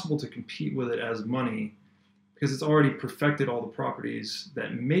impossible to compete with it as money, because it's already perfected all the properties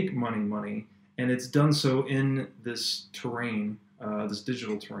that make money, and it's done so in this terrain, this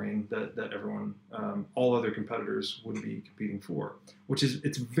digital terrain that everyone, all other competitors would be competing for,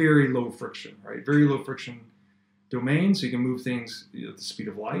 it's very low friction, right? Very low friction domain, so you can move things at the speed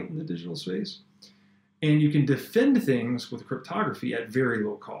of light in the digital space. And you can defend things with cryptography at very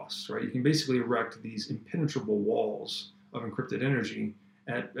low costs, right? You can basically erect these impenetrable walls of encrypted energy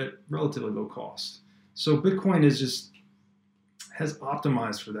at relatively low cost. So Bitcoin has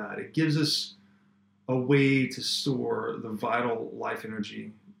optimized for that. It gives us a way to store the vital life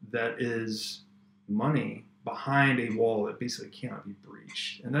energy that is money behind a wall that basically cannot be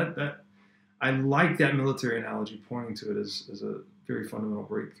breached. And that I like that military analogy, pointing to it as a very fundamental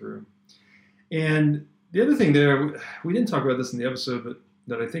breakthrough. And the other thing there, we didn't talk about this in the episode, but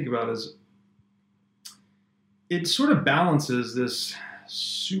that I think about is it sort of balances this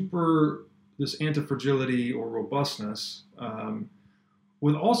anti-fragility or robustness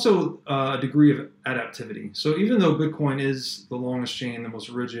with also a degree of adaptivity. So even though Bitcoin is the longest chain, the most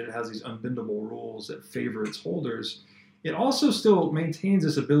rigid, it has these unbendable rules that favor its holders, it also still maintains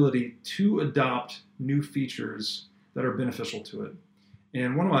this ability to adopt new features that are beneficial to it.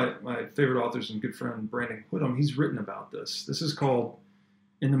 And one of my favorite authors and good friend, Brandon Quittem, he's written about this. This is called,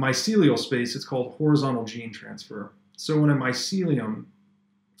 in the mycelial space, it's called horizontal gene transfer. So in a mycelium,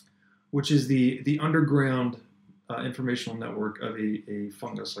 which is the underground informational network of a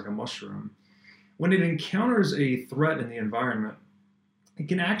fungus, like a mushroom, when it encounters a threat in the environment, it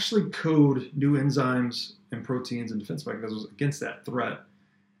can actually code new enzymes and proteins and defense mechanisms against that threat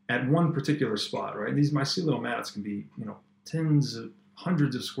at one particular spot, right? And these mycelial mats can be,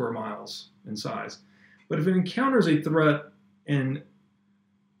 hundreds of square miles in size. But if it encounters a threat and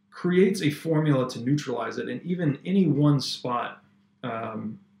creates a formula to neutralize it, and even any one spot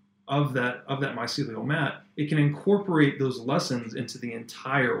of that mycelial mat, it can incorporate those lessons into the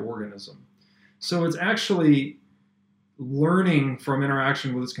entire organism. So it's actually learning from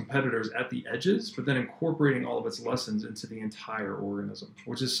interaction with its competitors at the edges, but then incorporating all of its lessons into the entire organism,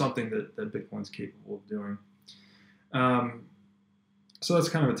 which is something that Bitcoin's capable of doing. So that's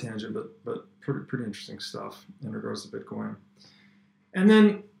kind of a tangent, but pretty interesting stuff in regards to Bitcoin. And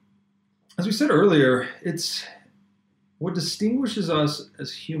then, as we said earlier, it's what distinguishes us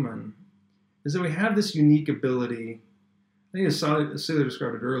as human is that we have this unique ability. I think as Saylor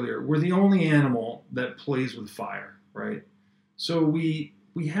described it earlier, we're the only animal that plays with fire, right? So we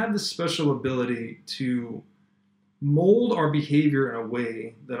have this special ability to mold our behavior in a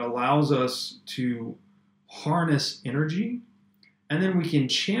way that allows us to harness energy, and then we can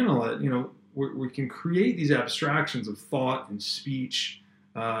channel it. We can create these abstractions of thought and speech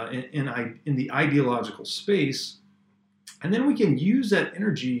in the ideological space, and then we can use that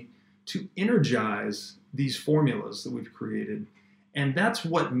energy to energize these formulas that we've created. And that's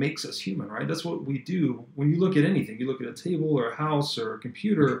what makes us human, right? That's what we do when you look at anything. You look at a table or a house or a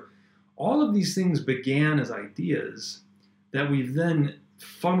computer. All of these things began as ideas that we've then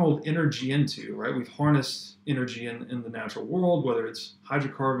funneled energy into, right? We've harnessed energy in the natural world, whether it's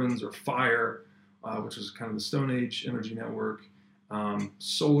hydrocarbons or fire, which is kind of the Stone Age energy network,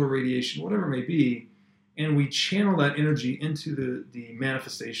 solar radiation, whatever it may be. And we channel that energy into the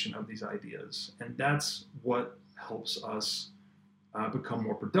manifestation of these ideas. And that's what helps us become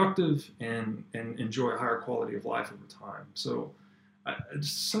more productive and enjoy a higher quality of life over time. So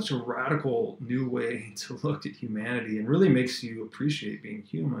it's such a radical new way to look at humanity, and really makes you appreciate being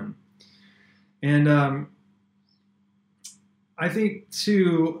human. And I think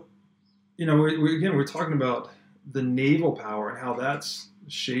too, we're talking about the naval power and how that's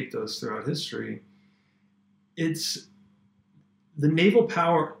shaped us throughout history. It's the naval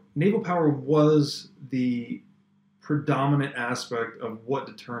power. Naval power was the predominant aspect of what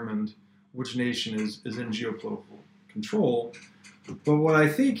determined which nation is in geopolitical control. But what I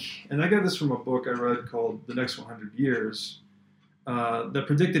think, and I got this from a book I read called The Next 100 Years, that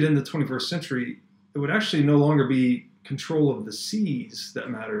predicted in the 21st century, it would actually no longer be control of the seas that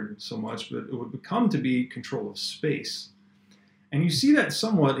mattered so much, but it would become to be control of space. And you see that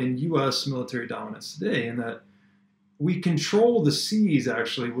somewhat in U.S. military dominance today, in that we control the seas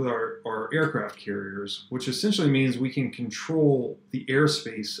actually with our aircraft carriers, which essentially means we can control the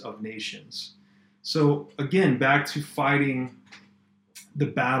airspace of nations. So again, back to fighting the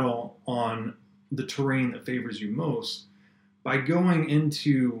battle on the terrain that favors you most, by going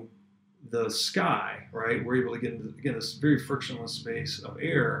into the sky, right? We're able to get into, again, this very frictionless space of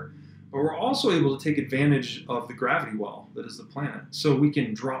air, but we're also able to take advantage of the gravity well that is the planet. So we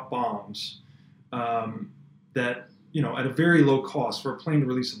can drop bombs that, at a very low cost. For a plane to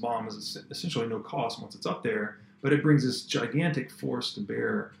release a bomb is essentially no cost once it's up there, but it brings this gigantic force to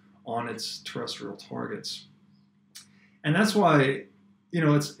bear on its terrestrial targets. And that's why,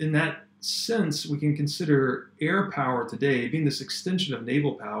 it's in that sense we can consider air power today being this extension of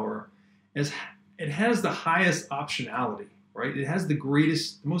naval power, as it has the highest optionality, right? It has the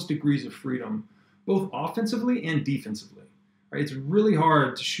most degrees of freedom, both offensively and defensively. Right? It's really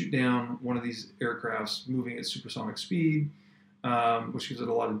hard to shoot down one of these aircrafts moving at supersonic speed, which gives it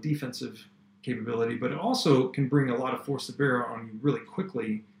a lot of defensive capability, but it also can bring a lot of force to bear on you really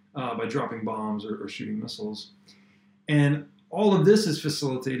quickly by dropping bombs or shooting missiles. And all of this is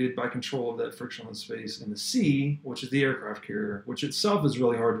facilitated by control of that frictionless space in the sea, which is the aircraft carrier, which itself is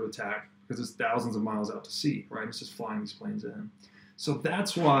really hard to attack because it's thousands of miles out to sea, right? It's just flying these planes in. So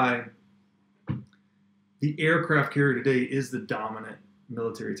that's why the aircraft carrier today is the dominant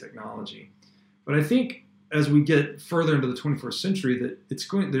military technology. But I think as we get further into the 21st century, that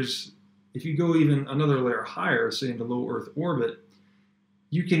if you go even another layer higher, say into low Earth orbit,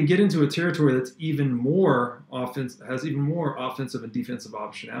 you can get into a territory that's even more has even more offensive and defensive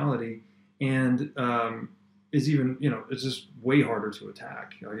optionality, and is even, it's just way harder to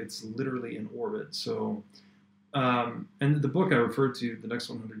attack. Like, it's literally in orbit. So, and the book I referred to, The Next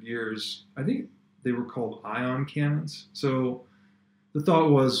 100 Years, I think they were called ion cannons. So the thought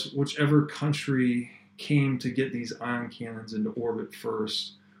was whichever country came to get these ion cannons into orbit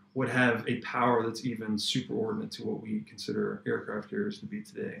first would have a power that's even superordinate to what we consider aircraft carriers to be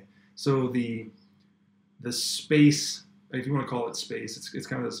today. So the space, if you want to call it space, it's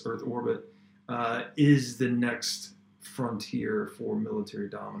kind of this Earth orbit, is the next frontier for military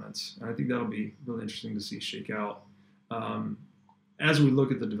dominance. And I think that'll be really interesting to see shake out as we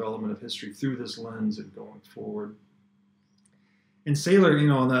look at the development of history through this lens and going forward. And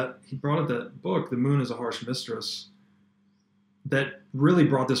Saylor, on that, he brought up that book, The Moon is a Harsh Mistress, that really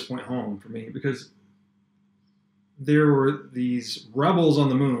brought this point home for me, because there were these rebels on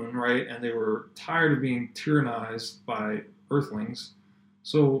the moon, right? And they were tired of being tyrannized by Earthlings.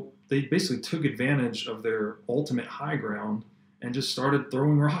 So they basically took advantage of their ultimate high ground and just started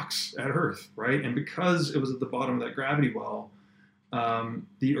throwing rocks at Earth, right? And because it was at the bottom of that gravity well,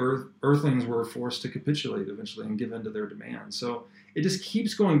 the Earthlings were forced to capitulate eventually and give in to their demands. So it just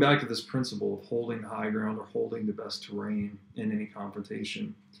keeps going back to this principle of holding the high ground or holding the best terrain in any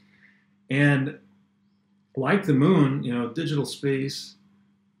confrontation. And like the moon, digital space,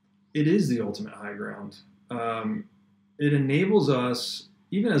 it is the ultimate high ground. It enables us,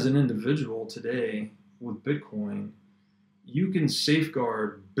 even as an individual today with Bitcoin, you can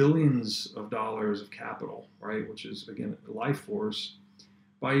safeguard billions of dollars of capital, right? Which is, again, a life force,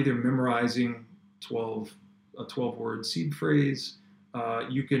 by either memorizing a 12-word seed phrase.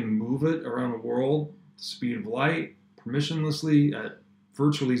 You can move it around the world, the speed of light, permissionlessly at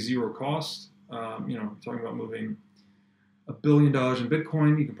virtually zero cost. Talking about moving $1 billion in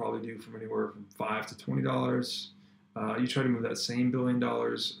Bitcoin, you can probably do from anywhere from $5 to $20. You try to move that same $1 billion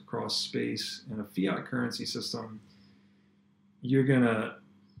across space in a fiat currency system, you're going to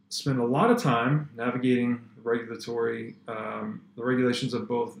spend a lot of time navigating the regulations of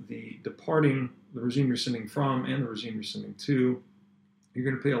both the regime you're sending from and the regime you're sending to. You're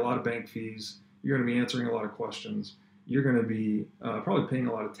going to pay a lot of bank fees. You're going to be answering a lot of questions. You're going to be probably paying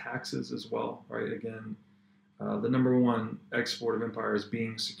a lot of taxes as well, right? Again, the number one export of empire is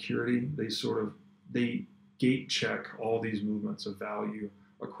being security. They gate check all these movements of value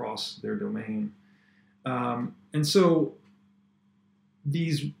across their domain. And so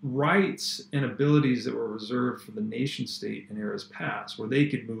these rights and abilities that were reserved for the nation state in eras past, where they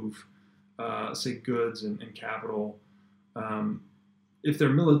could move, say, goods and capital, if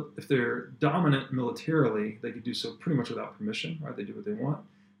they're dominant militarily, they could do so pretty much without permission, right? They do what they want.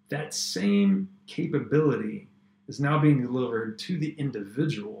 That same capability is now being delivered to the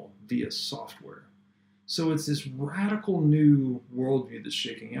individual via software. So it's this radical new worldview that's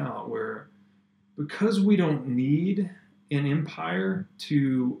shaking out, where because we don't need an empire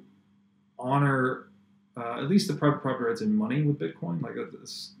to honor at least the private property rights and money with Bitcoin, like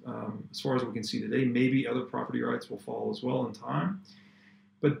this, as far as we can see today, maybe other property rights will follow as well in time.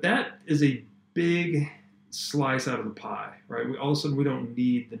 But that is a big slice out of the pie, right? All of a sudden, we don't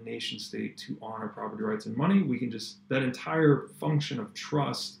need the nation state to honor property rights and money. We can that entire function of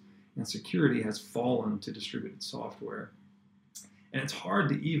trust and security has fallen to distributed software. And it's hard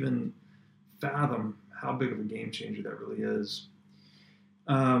to even fathom how big of a game changer that really is.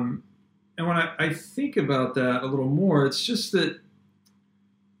 And when I think about that a little more, it's just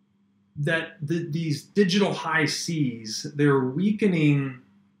these digital high seas, they're weakening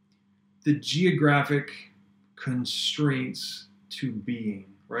the geographic constraints to being,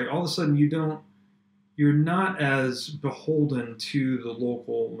 right? All of a sudden, you're not as beholden to the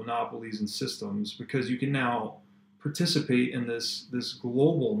local monopolies and systems, because you can now participate in this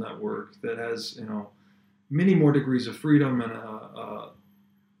global network that has, many more degrees of freedom and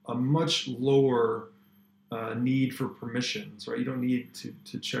a much lower need for permissions, right? You don't need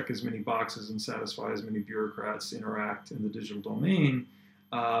to check as many boxes and satisfy as many bureaucrats to interact in the digital domain.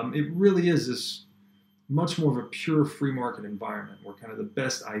 It really is this much more of a pure free market environment, where kind of the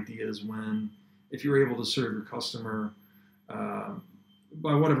best ideas if you're able to serve your customer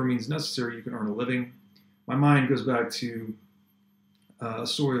by whatever means necessary, you can earn a living. My mind goes back to a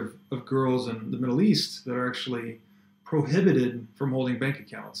story of girls in the Middle East that are actually prohibited from holding bank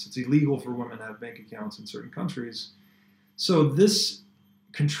accounts. It's illegal for women to have bank accounts in certain countries. So this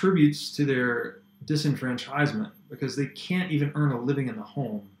contributes to their disenfranchisement because they can't even earn a living in the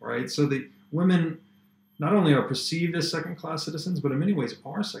home, right? So the women not only are perceived as second-class citizens, but in many ways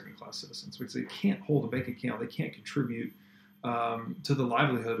are second-class citizens because they can't hold a bank account, they can't contribute to the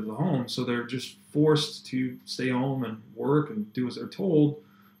livelihood of the home, so they're just forced to stay home and work and do as they're told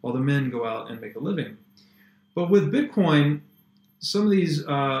while the men go out and make a living. But with Bitcoin, some of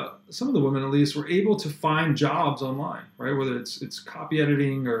the women at least were able to find jobs online, right? Whether it's copy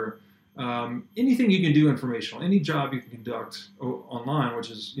editing or anything you can do informational, any job you can conduct online,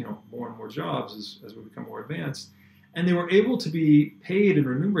 which is more and more jobs as we become more advanced, and they were able to be paid and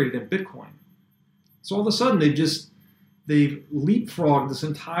remunerated in Bitcoin. So all of a sudden they've leapfrogged this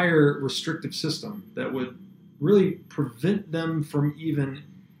entire restrictive system that would really prevent them from even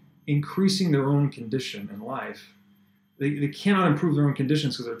increasing their own condition in life. They cannot improve their own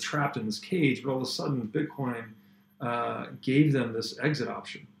conditions because they're trapped in this cage, but all of a sudden Bitcoin gave them this exit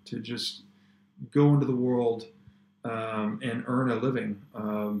option to just go into the world and earn a living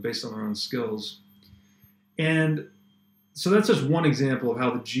based on their own skills. And so that's just one example of how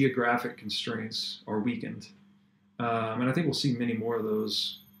the geographic constraints are weakened. And I think we'll see many more of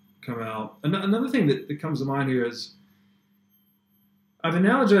those come out. Another thing that comes to mind here is I've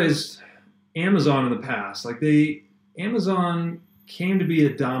analogized Amazon in the past. Amazon came to be a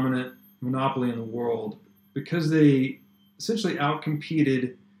dominant monopoly in the world because they essentially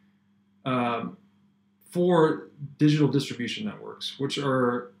outcompeted 4 digital distribution networks, which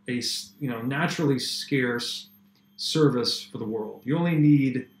are a naturally scarce service for the world. You only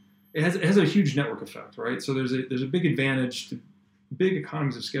need it has a huge network effect, right? So there's a big advantage to big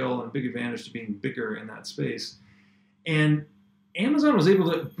economies of scale and a big advantage to being bigger in that space. And Amazon was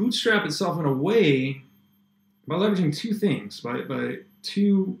able to bootstrap itself in a way by leveraging 2 things, by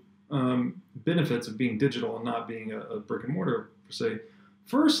 2 benefits of being digital and not being a brick and mortar per se.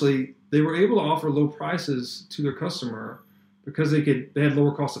 Firstly, they were able to offer low prices to their customer because they had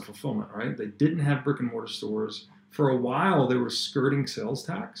lower cost of fulfillment, right? They didn't have brick and mortar stores. For a while, they were skirting sales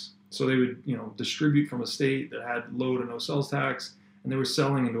tax. So they would, distribute from a state that had low to no sales tax, and they were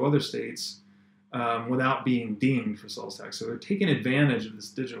selling into other states without being dinged for sales tax. So they're taking advantage of this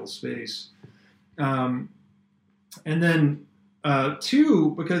digital space. And then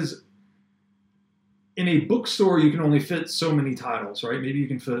 2, because in a bookstore, you can only fit so many titles, right? Maybe you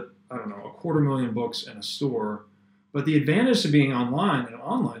can fit, 250,000 books in a store. But the advantage to being online in an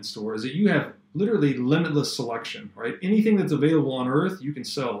online store is that you have literally limitless selection, right? Anything that's available on Earth, you can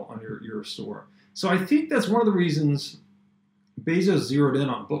sell on your store. So I think that's one of the reasons Bezos zeroed in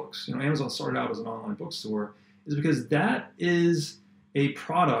on books. Amazon started out as an online bookstore, is because that is a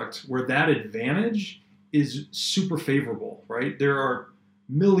product where that advantage is super favorable, right? There are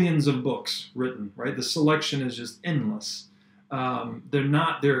millions of books written, right? The selection is just endless.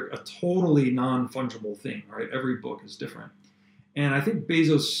 They're a totally non-fungible thing, right? Every book is different. And I think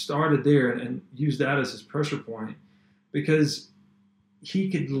Bezos started there and used that as his pressure point because he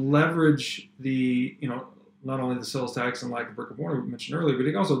could leverage not only the sales tax and lack of brick and mortar we mentioned earlier, but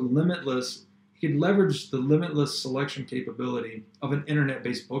he could leverage the limitless selection capability of an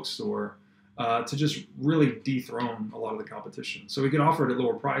internet-based bookstore to just really dethrone a lot of the competition. So he could offer it at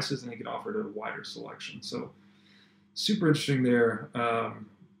lower prices and he could offer it at a wider selection. So super interesting there.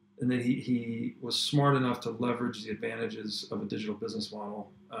 And then he was smart enough to leverage the advantages of a digital business model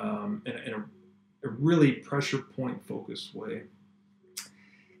in a really pressure point focused way.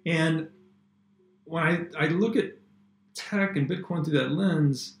 And when I look at tech and Bitcoin through that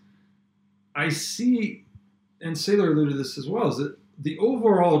lens, I see, and Saylor alluded to this as well, is that the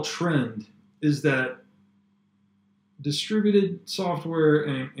overall trend is that distributed software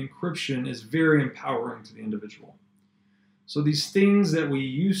and encryption is very empowering to the individual. So these things that we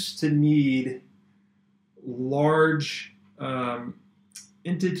used to need large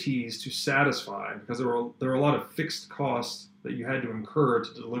entities to satisfy, because there are a lot of fixed costs that you had to incur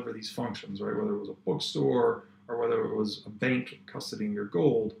to deliver these functions, right? Whether it was a bookstore or whether it was a bank custodying your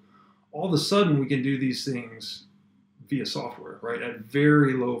gold, all of a sudden we can do these things via software, right? At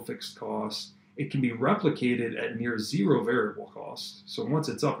very low fixed costs. It can be replicated at near zero variable cost. So once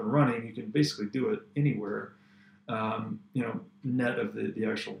it's up and running, you can basically do it anywhere. Net of the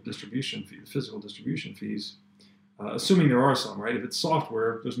actual distribution fee, the physical distribution fees, assuming there are some, right? If it's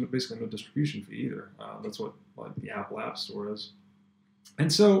software, there's basically no distribution fee either. That's what the Apple App Store is.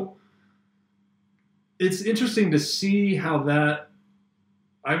 And so it's interesting to see how that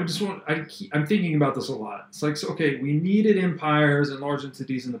I'm thinking about this a lot. It's like, so, okay, we needed empires and large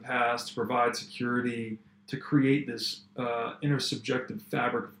entities in the past to provide security, to create this intersubjective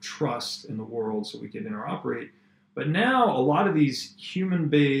fabric of trust in the world so we could interoperate. But now a lot of these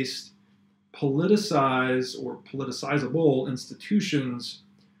human-based, politicized or politicizable institutions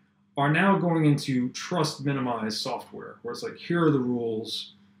are now going into trust minimized software, where it's like, here are the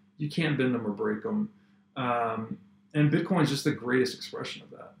rules, you can't bend them or break them. And Bitcoin is just the greatest expression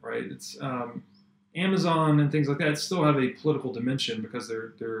of that, right? It's Amazon and things like that still have a political dimension because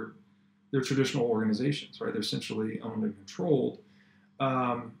they're traditional organizations, right? They're essentially owned and controlled.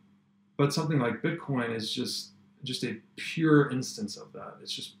 But something like Bitcoin is just a pure instance of that.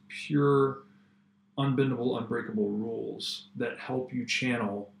 It's just pure, unbendable, unbreakable rules that help you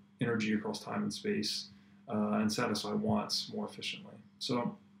channel energy across time and space and satisfy wants more efficiently.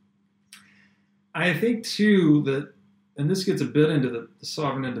 So I think too that, and this gets a bit into the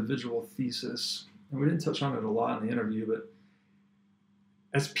sovereign individual thesis, and we didn't touch on it a lot in the interview, but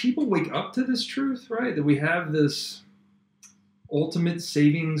as people wake up to this truth, right, that we have this ultimate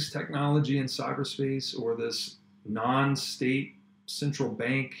savings technology in cyberspace, or this non-state central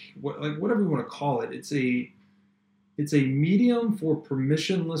bank, whatever you want to call it, it's a medium for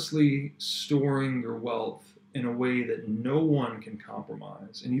permissionlessly storing your wealth in a way that no one can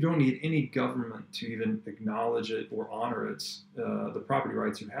compromise, and you don't need any government to even acknowledge it or honor its the property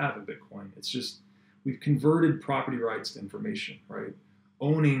rights you have in Bitcoin. It's just, we've converted property rights to information, right?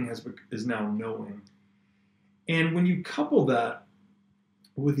 Owning is now knowing. And when you couple that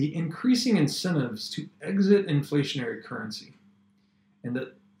with the increasing incentives to exit inflationary currency, and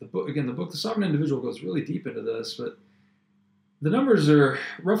the book, The Sovereign Individual goes really deep into this, but the numbers are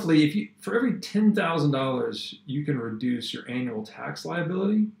roughly, for every $10,000 you can reduce your annual tax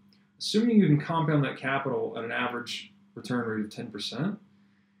liability, assuming you can compound that capital at an average return rate of 10%,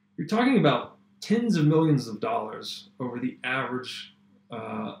 you're talking about tens of millions of dollars over the average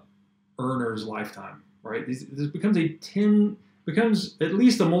earner's lifetime, right? This becomes at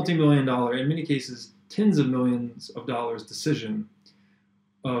least a multi-million dollar, in many cases, tens of millions of dollars decision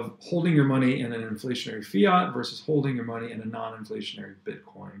of holding your money in an inflationary fiat versus holding your money in a non-inflationary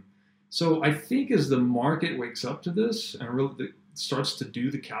Bitcoin. So I think as the market wakes up to this and really starts to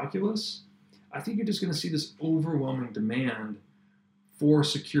do the calculus, I think you're just going to see this overwhelming demand for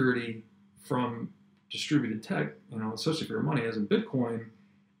security from distributed tech, especially for your money as in Bitcoin.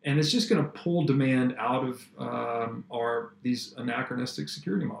 And it's just going to pull demand out of these anachronistic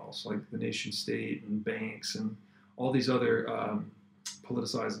security models like the nation state and banks and all these other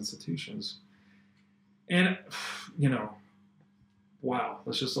politicized institutions. And, wow,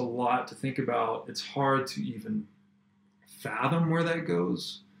 that's just a lot to think about. It's hard to even fathom where that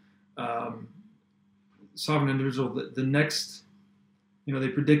goes. Sovereign individual, the next, they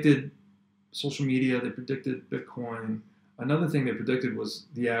predicted social media, they predicted Bitcoin. Another thing they predicted was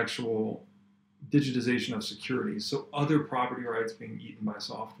the actual digitization of security, so other property rights being eaten by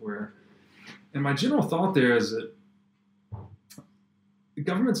software. And my general thought there is that the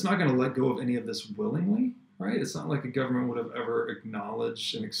government's not going to let go of any of this willingly, right? It's not like a government would have ever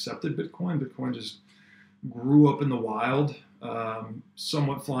acknowledged and accepted Bitcoin. Bitcoin just grew up in the wild,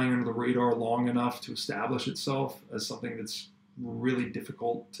 somewhat flying under the radar long enough to establish itself as something that's really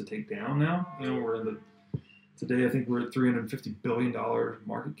difficult to take down now. Today I think we're at $350 billion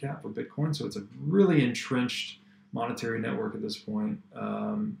market cap for Bitcoin, so it's a really entrenched monetary network at this point,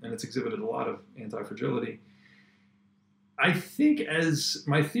 and it's exhibited a lot of anti-fragility. I think, as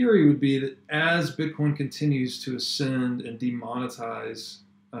my theory would be, that as Bitcoin continues to ascend and demonetize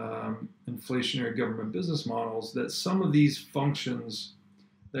inflationary government business models, that some of these functions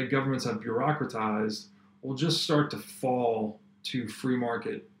that governments have bureaucratized will just start to fall to free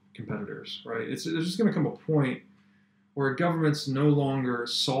market competitors, right? There's just going to come a point where a government's no longer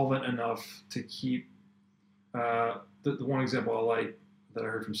solvent enough to keep, the one example I like that I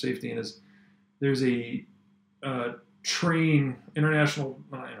heard from Safety is there's a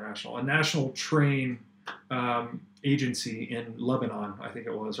national train agency in Lebanon, I think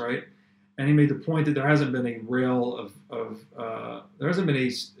it was, right? And he made the point that there hasn't been there hasn't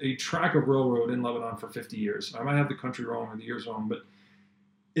been a track of railroad in Lebanon for 50 years. I might have the country wrong or the years wrong, but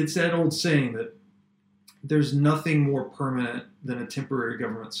it's that old saying that there's nothing more permanent than a temporary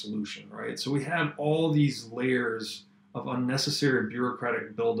government solution, right? So we have all these layers of unnecessary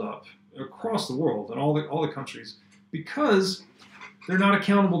bureaucratic buildup across the world and all the countries because they're not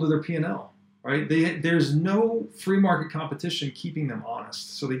accountable to their P&L, right? There's no free market competition keeping them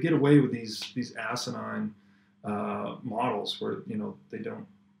honest, so they get away with these asinine models where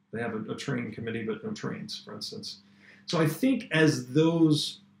they have a train committee but no trains, for instance. So I think as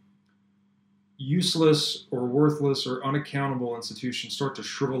those useless or worthless or unaccountable institutions start to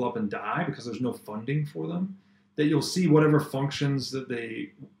shrivel up and die because there's no funding for them, that you'll see whatever functions that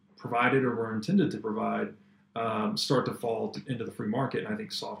they provided or were intended to provide start to fall into the free market. And I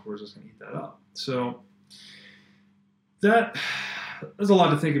think software is just going to eat that up. So there's a lot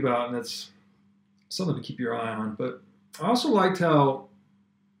to think about, and that's something to keep your eye on. But I also liked how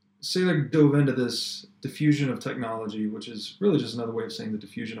Saylor dove into this diffusion of technology, which is really just another way of saying the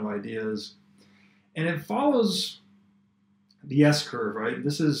diffusion of ideas. And it follows the S-curve, right?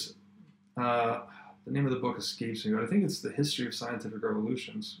 This is, the name of the book escapes me, but I think it's The History of Scientific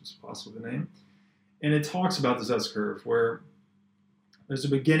Revolutions, is possibly the name. And it talks about this S-curve, where there's a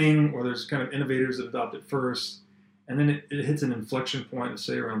beginning, or there's kind of innovators that adopt it first, and then it hits an inflection point of,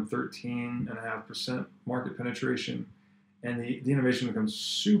 say, around 13.5% market penetration, and the innovation becomes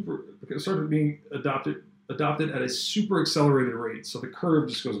started being adopted at a super accelerated rate. So the curve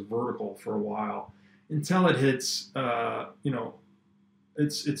just goes vertical for a while until it hits,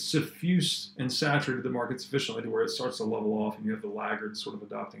 it's suffused and saturated the market sufficiently to where it starts to level off, and you have the laggards sort of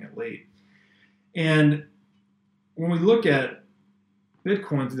adopting it late. And when we look at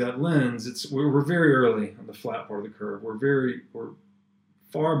Bitcoin through that lens, we're very early on the flat part of the curve. We're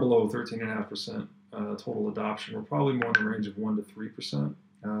far below 13.5% total adoption. We're probably more in the range of 1 to 3%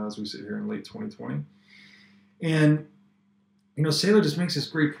 as we sit here in late 2020. And Saylor just makes this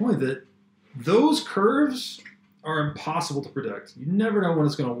great point that those curves are impossible to predict. You never know when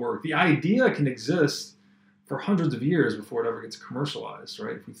it's going to work. The idea can exist for hundreds of years before it ever gets commercialized,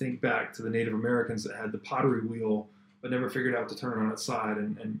 right? If we think back to the Native Americans that had the pottery wheel but never figured out to turn it on its side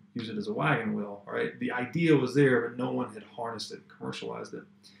and use it as a wagon wheel, right? The idea was there, but no one had harnessed it, commercialized it.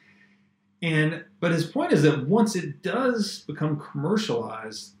 But his point is that once it does become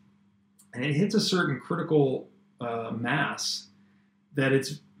commercialized and it hits a certain critical mass, that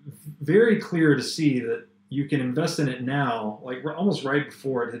it's very clear to see that you can invest in it now, like almost right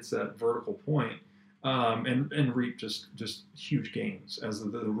before it hits that vertical point, and reap just huge gains as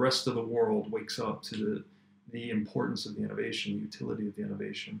the rest of the world wakes up to the importance of the innovation, the utility of the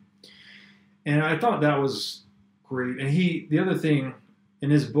innovation. And I thought that was great. And the other thing in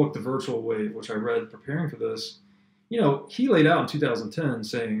his book, The Virtual Wave, which I read preparing for this, he laid out in 2010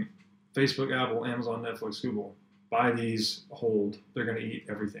 saying, Facebook, Apple, Amazon, Netflix, Google, buy these, hold, they're going to eat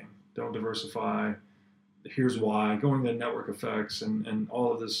everything. Don't diversify. Here's why. Going to network effects and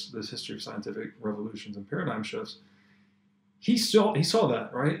all of this history of scientific revolutions and paradigm shifts. He saw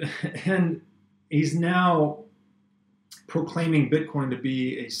that, right? And he's now proclaiming Bitcoin to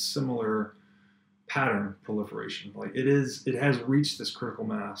be a similar pattern proliferation. Like it has reached this critical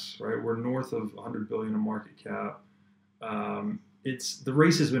mass, right? We're north of 100 billion in market cap. The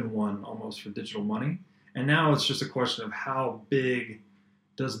race has been won almost for digital money. And now it's just a question of how big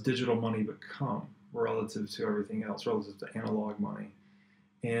does digital money become relative to everything else, relative to analog money.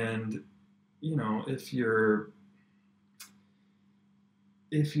 And, if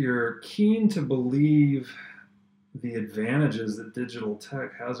you're keen to believe the advantages that digital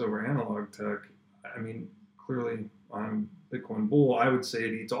tech has over analog tech, I mean, clearly I'm Bitcoin bull. I would say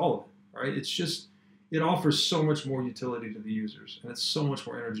it eats all of it, right? It offers so much more utility to the users, and it's so much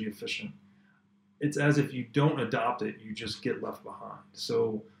more energy efficient. It's as if you don't adopt it, you just get left behind.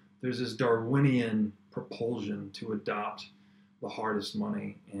 So there's this Darwinian propulsion to adopt the hardest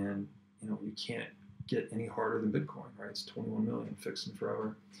money, and you can't get any harder than Bitcoin, right? It's 21 million fixed and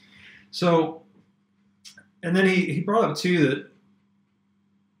forever. So, and then he brought up too that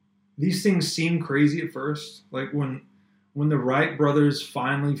these things seem crazy at first. Like when the Wright brothers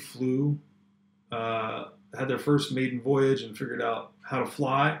finally flew, had their first maiden voyage and figured out how to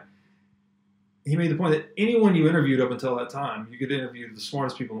fly, he made the point that anyone you interviewed up until that time, you could interview the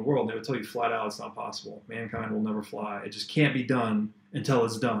smartest people in the world, and they would tell you flat out it's not possible. Mankind will never fly. It just can't be done until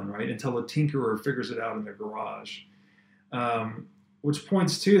it's done, right? Until a tinkerer figures it out in their garage. Which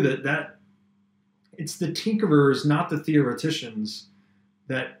points to that it's the tinkerers, not the theoreticians,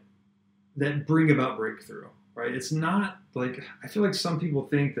 that bring about breakthrough, right? It's not like, I feel like some people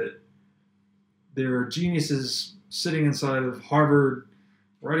think that there are geniuses sitting inside of Harvard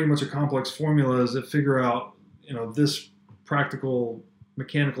writing a bunch of complex formulas that figure out, this practical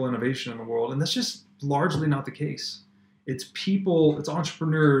mechanical innovation in the world. And that's just largely not the case. It's people, it's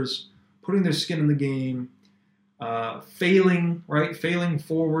entrepreneurs putting their skin in the game, failing, right? Failing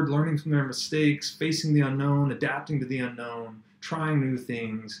forward, learning from their mistakes, facing the unknown, adapting to the unknown, trying new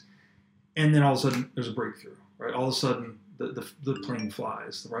things. And then all of a sudden there's a breakthrough, right? All of a sudden the plane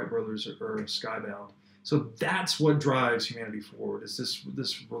flies. The Wright brothers are skybound. So that's what drives humanity forward. Is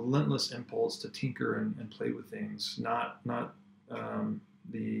this relentless impulse to tinker and play with things, not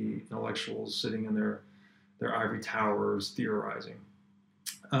the intellectuals sitting in their ivory towers theorizing.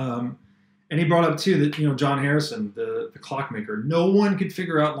 And he brought up too that John Harrison, the clockmaker, no one could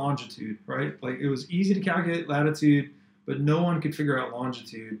figure out longitude, right? Like it was easy to calculate latitude, but no one could figure out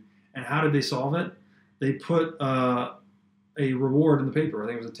longitude. And how did they solve it? They put a reward in the paper. I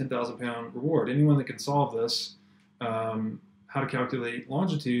think it was a 10,000 pound reward. Anyone that can solve this, how to calculate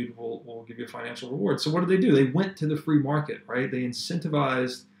longitude, will give you a financial reward. So what did they do? They went to the free market, right? They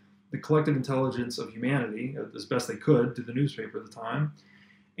incentivized the collective intelligence of humanity as best they could through the newspaper at the time.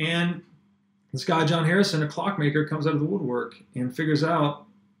 And this guy, John Harrison, a clockmaker, comes out of the woodwork and figures out,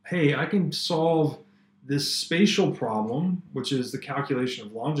 hey, I can solve this spatial problem, which is the calculation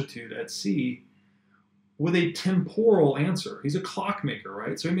of longitude at sea, with a temporal answer. He's a clockmaker,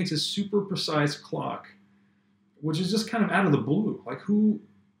 right? So he makes a super precise clock, which is just kind of out of the blue. Like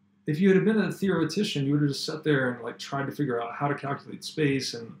if you had been a theoretician, you would have just sat there and like tried to figure out how to calculate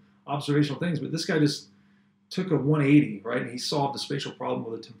space and observational things. But this guy just took a 180, right? And he solved a spatial problem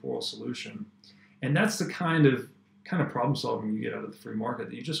with a temporal solution. And that's the kind of problem solving you get out of the free market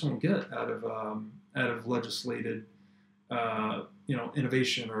that you just won't get out of legislated,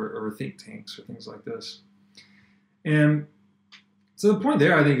 innovation or think tanks or things like this. And so the point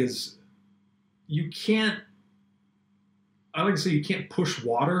there, I think, is you can't push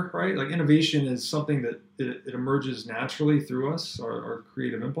water, right? Like innovation is something that it emerges naturally through us, our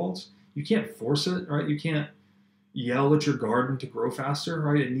creative impulse. You can't force it, right? You can't yell at your garden to grow faster,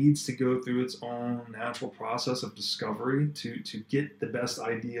 right? It needs to go through its own natural process of discovery to get the best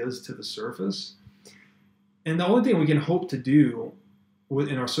ideas to the surface. And the only thing we can hope to do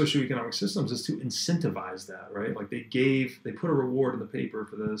in our socioeconomic systems is to incentivize that, right? Like they put a reward in the paper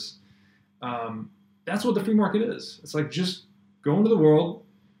for this. That's what the free market is. It's like just go into the world.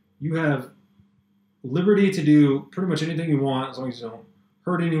 You have liberty to do pretty much anything you want as long as you don't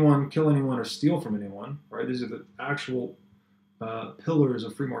hurt anyone, kill anyone, or steal from anyone, right? These are the actual pillars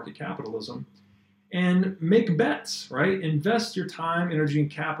of free market capitalism. And make bets, right? Invest your time, energy,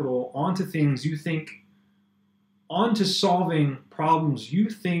 and capital onto things you think, onto solving problems you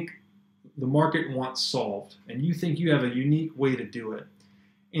think the market wants solved, and you think you have a unique way to do it.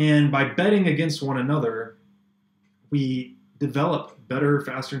 And by betting against one another, we develop better,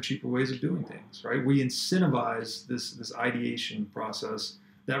 faster, and cheaper ways of doing things, right? We incentivize this ideation process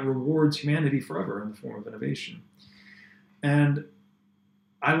that rewards humanity forever in the form of innovation. And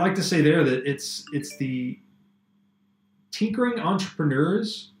I like to say there that it's the tinkering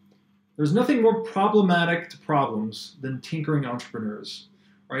entrepreneurs. There's nothing more problematic to problems than tinkering entrepreneurs,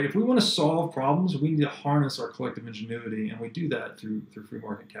 right? If we want to solve problems, we need to harness our collective ingenuity, and we do that through free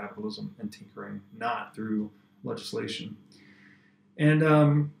market capitalism and tinkering, not through legislation. And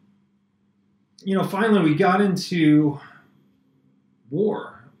finally, we got into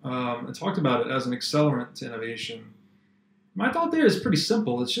war and talked about it as an accelerant to innovation. My thought there is pretty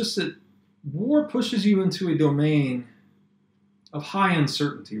simple. It's just that war pushes you into a domain of high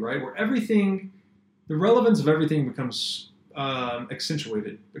uncertainty, right? Where the relevance of everything becomes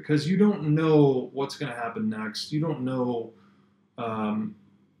accentuated because you don't know what's going to happen next. You don't know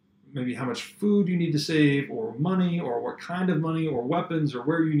maybe how much food you need to save, or money, or what kind of money, or weapons, or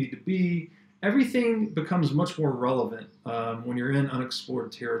where you need to be. Everything becomes much more relevant when you're in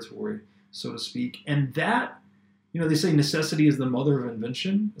unexplored territory, so to speak. And that, they say necessity is the mother of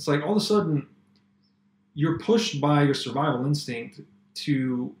invention. It's like all of a sudden you're pushed by your survival instinct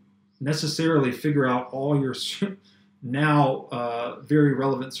to necessarily figure out all your now very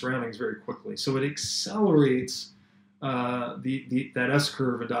relevant surroundings very quickly. So it accelerates that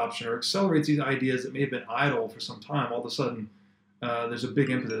S-curve adoption, or accelerates these ideas that may have been idle for some time. All of a sudden, there's a big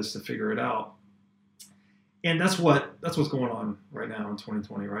impetus to figure it out. And that's what's going on right now in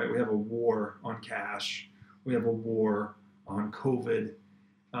 2020, right? We have a war on cash. We have a war on COVID.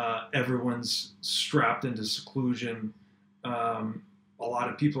 Everyone's strapped into seclusion. A lot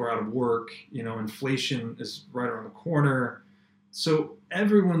of people are out of work. Inflation is right around the corner. So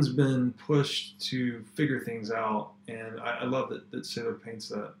everyone's been pushed to figure things out. And I love that Saylor paints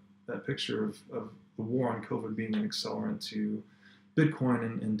that picture of the war on COVID being an accelerant to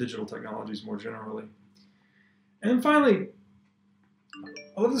Bitcoin and digital technologies more generally. And finally,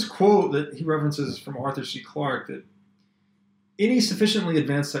 I love this quote that he references from Arthur C. Clarke, that any sufficiently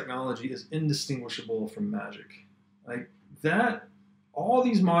advanced technology is indistinguishable from magic. Like that, all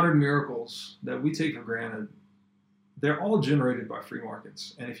these modern miracles that we take for granted, they're all generated by free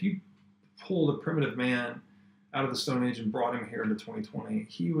markets. And if you pull the primitive man out of the Stone Age and brought him here into 2020,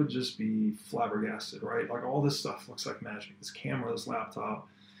 he would just be flabbergasted, right? Like all this stuff looks like magic. This camera, this laptop.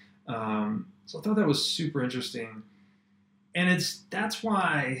 So I thought that was super interesting. And that's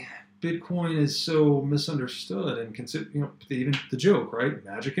why Bitcoin is so misunderstood and even the joke, right?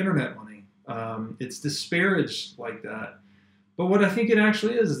 Magic internet money. It's disparaged like that. But what I think it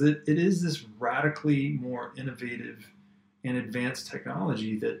actually is that it is this radically more innovative and advanced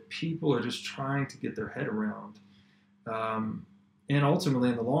technology that people are just trying to get their head around. And ultimately,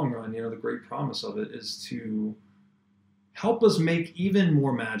 in the long run, the great promise of it is to help us make even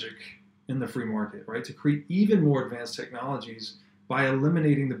more magic in the free market, right? To create even more advanced technologies by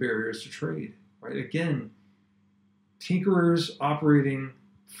eliminating the barriers to trade, right? Again, tinkerers operating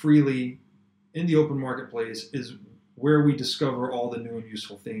freely in the open marketplace is where we discover all the new and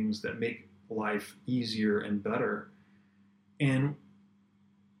useful things that make life easier and better. And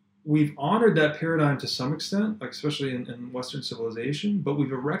we've honored that paradigm to some extent, like especially in Western civilization, but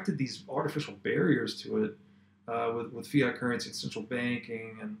we've erected these artificial barriers to it with fiat currency and central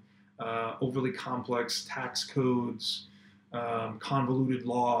banking and overly complex tax codes, convoluted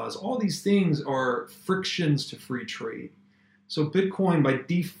laws. All these things are frictions to free trade. So Bitcoin, by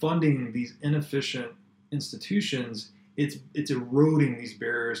defunding these inefficient institutions, it's eroding these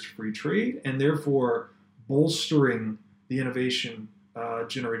barriers to free trade and therefore bolstering the innovation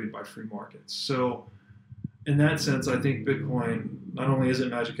generated by free markets. So in that sense, I think Bitcoin, not only is it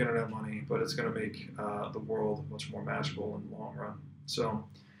magic internet money, but it's going to make the world much more magical in the long run. So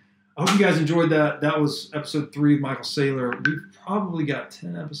I hope you guys enjoyed that. That was episode 3 of Michael Saylor. We've probably got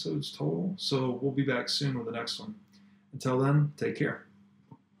 10 episodes total, so we'll be back soon with the next one. Until then, take care.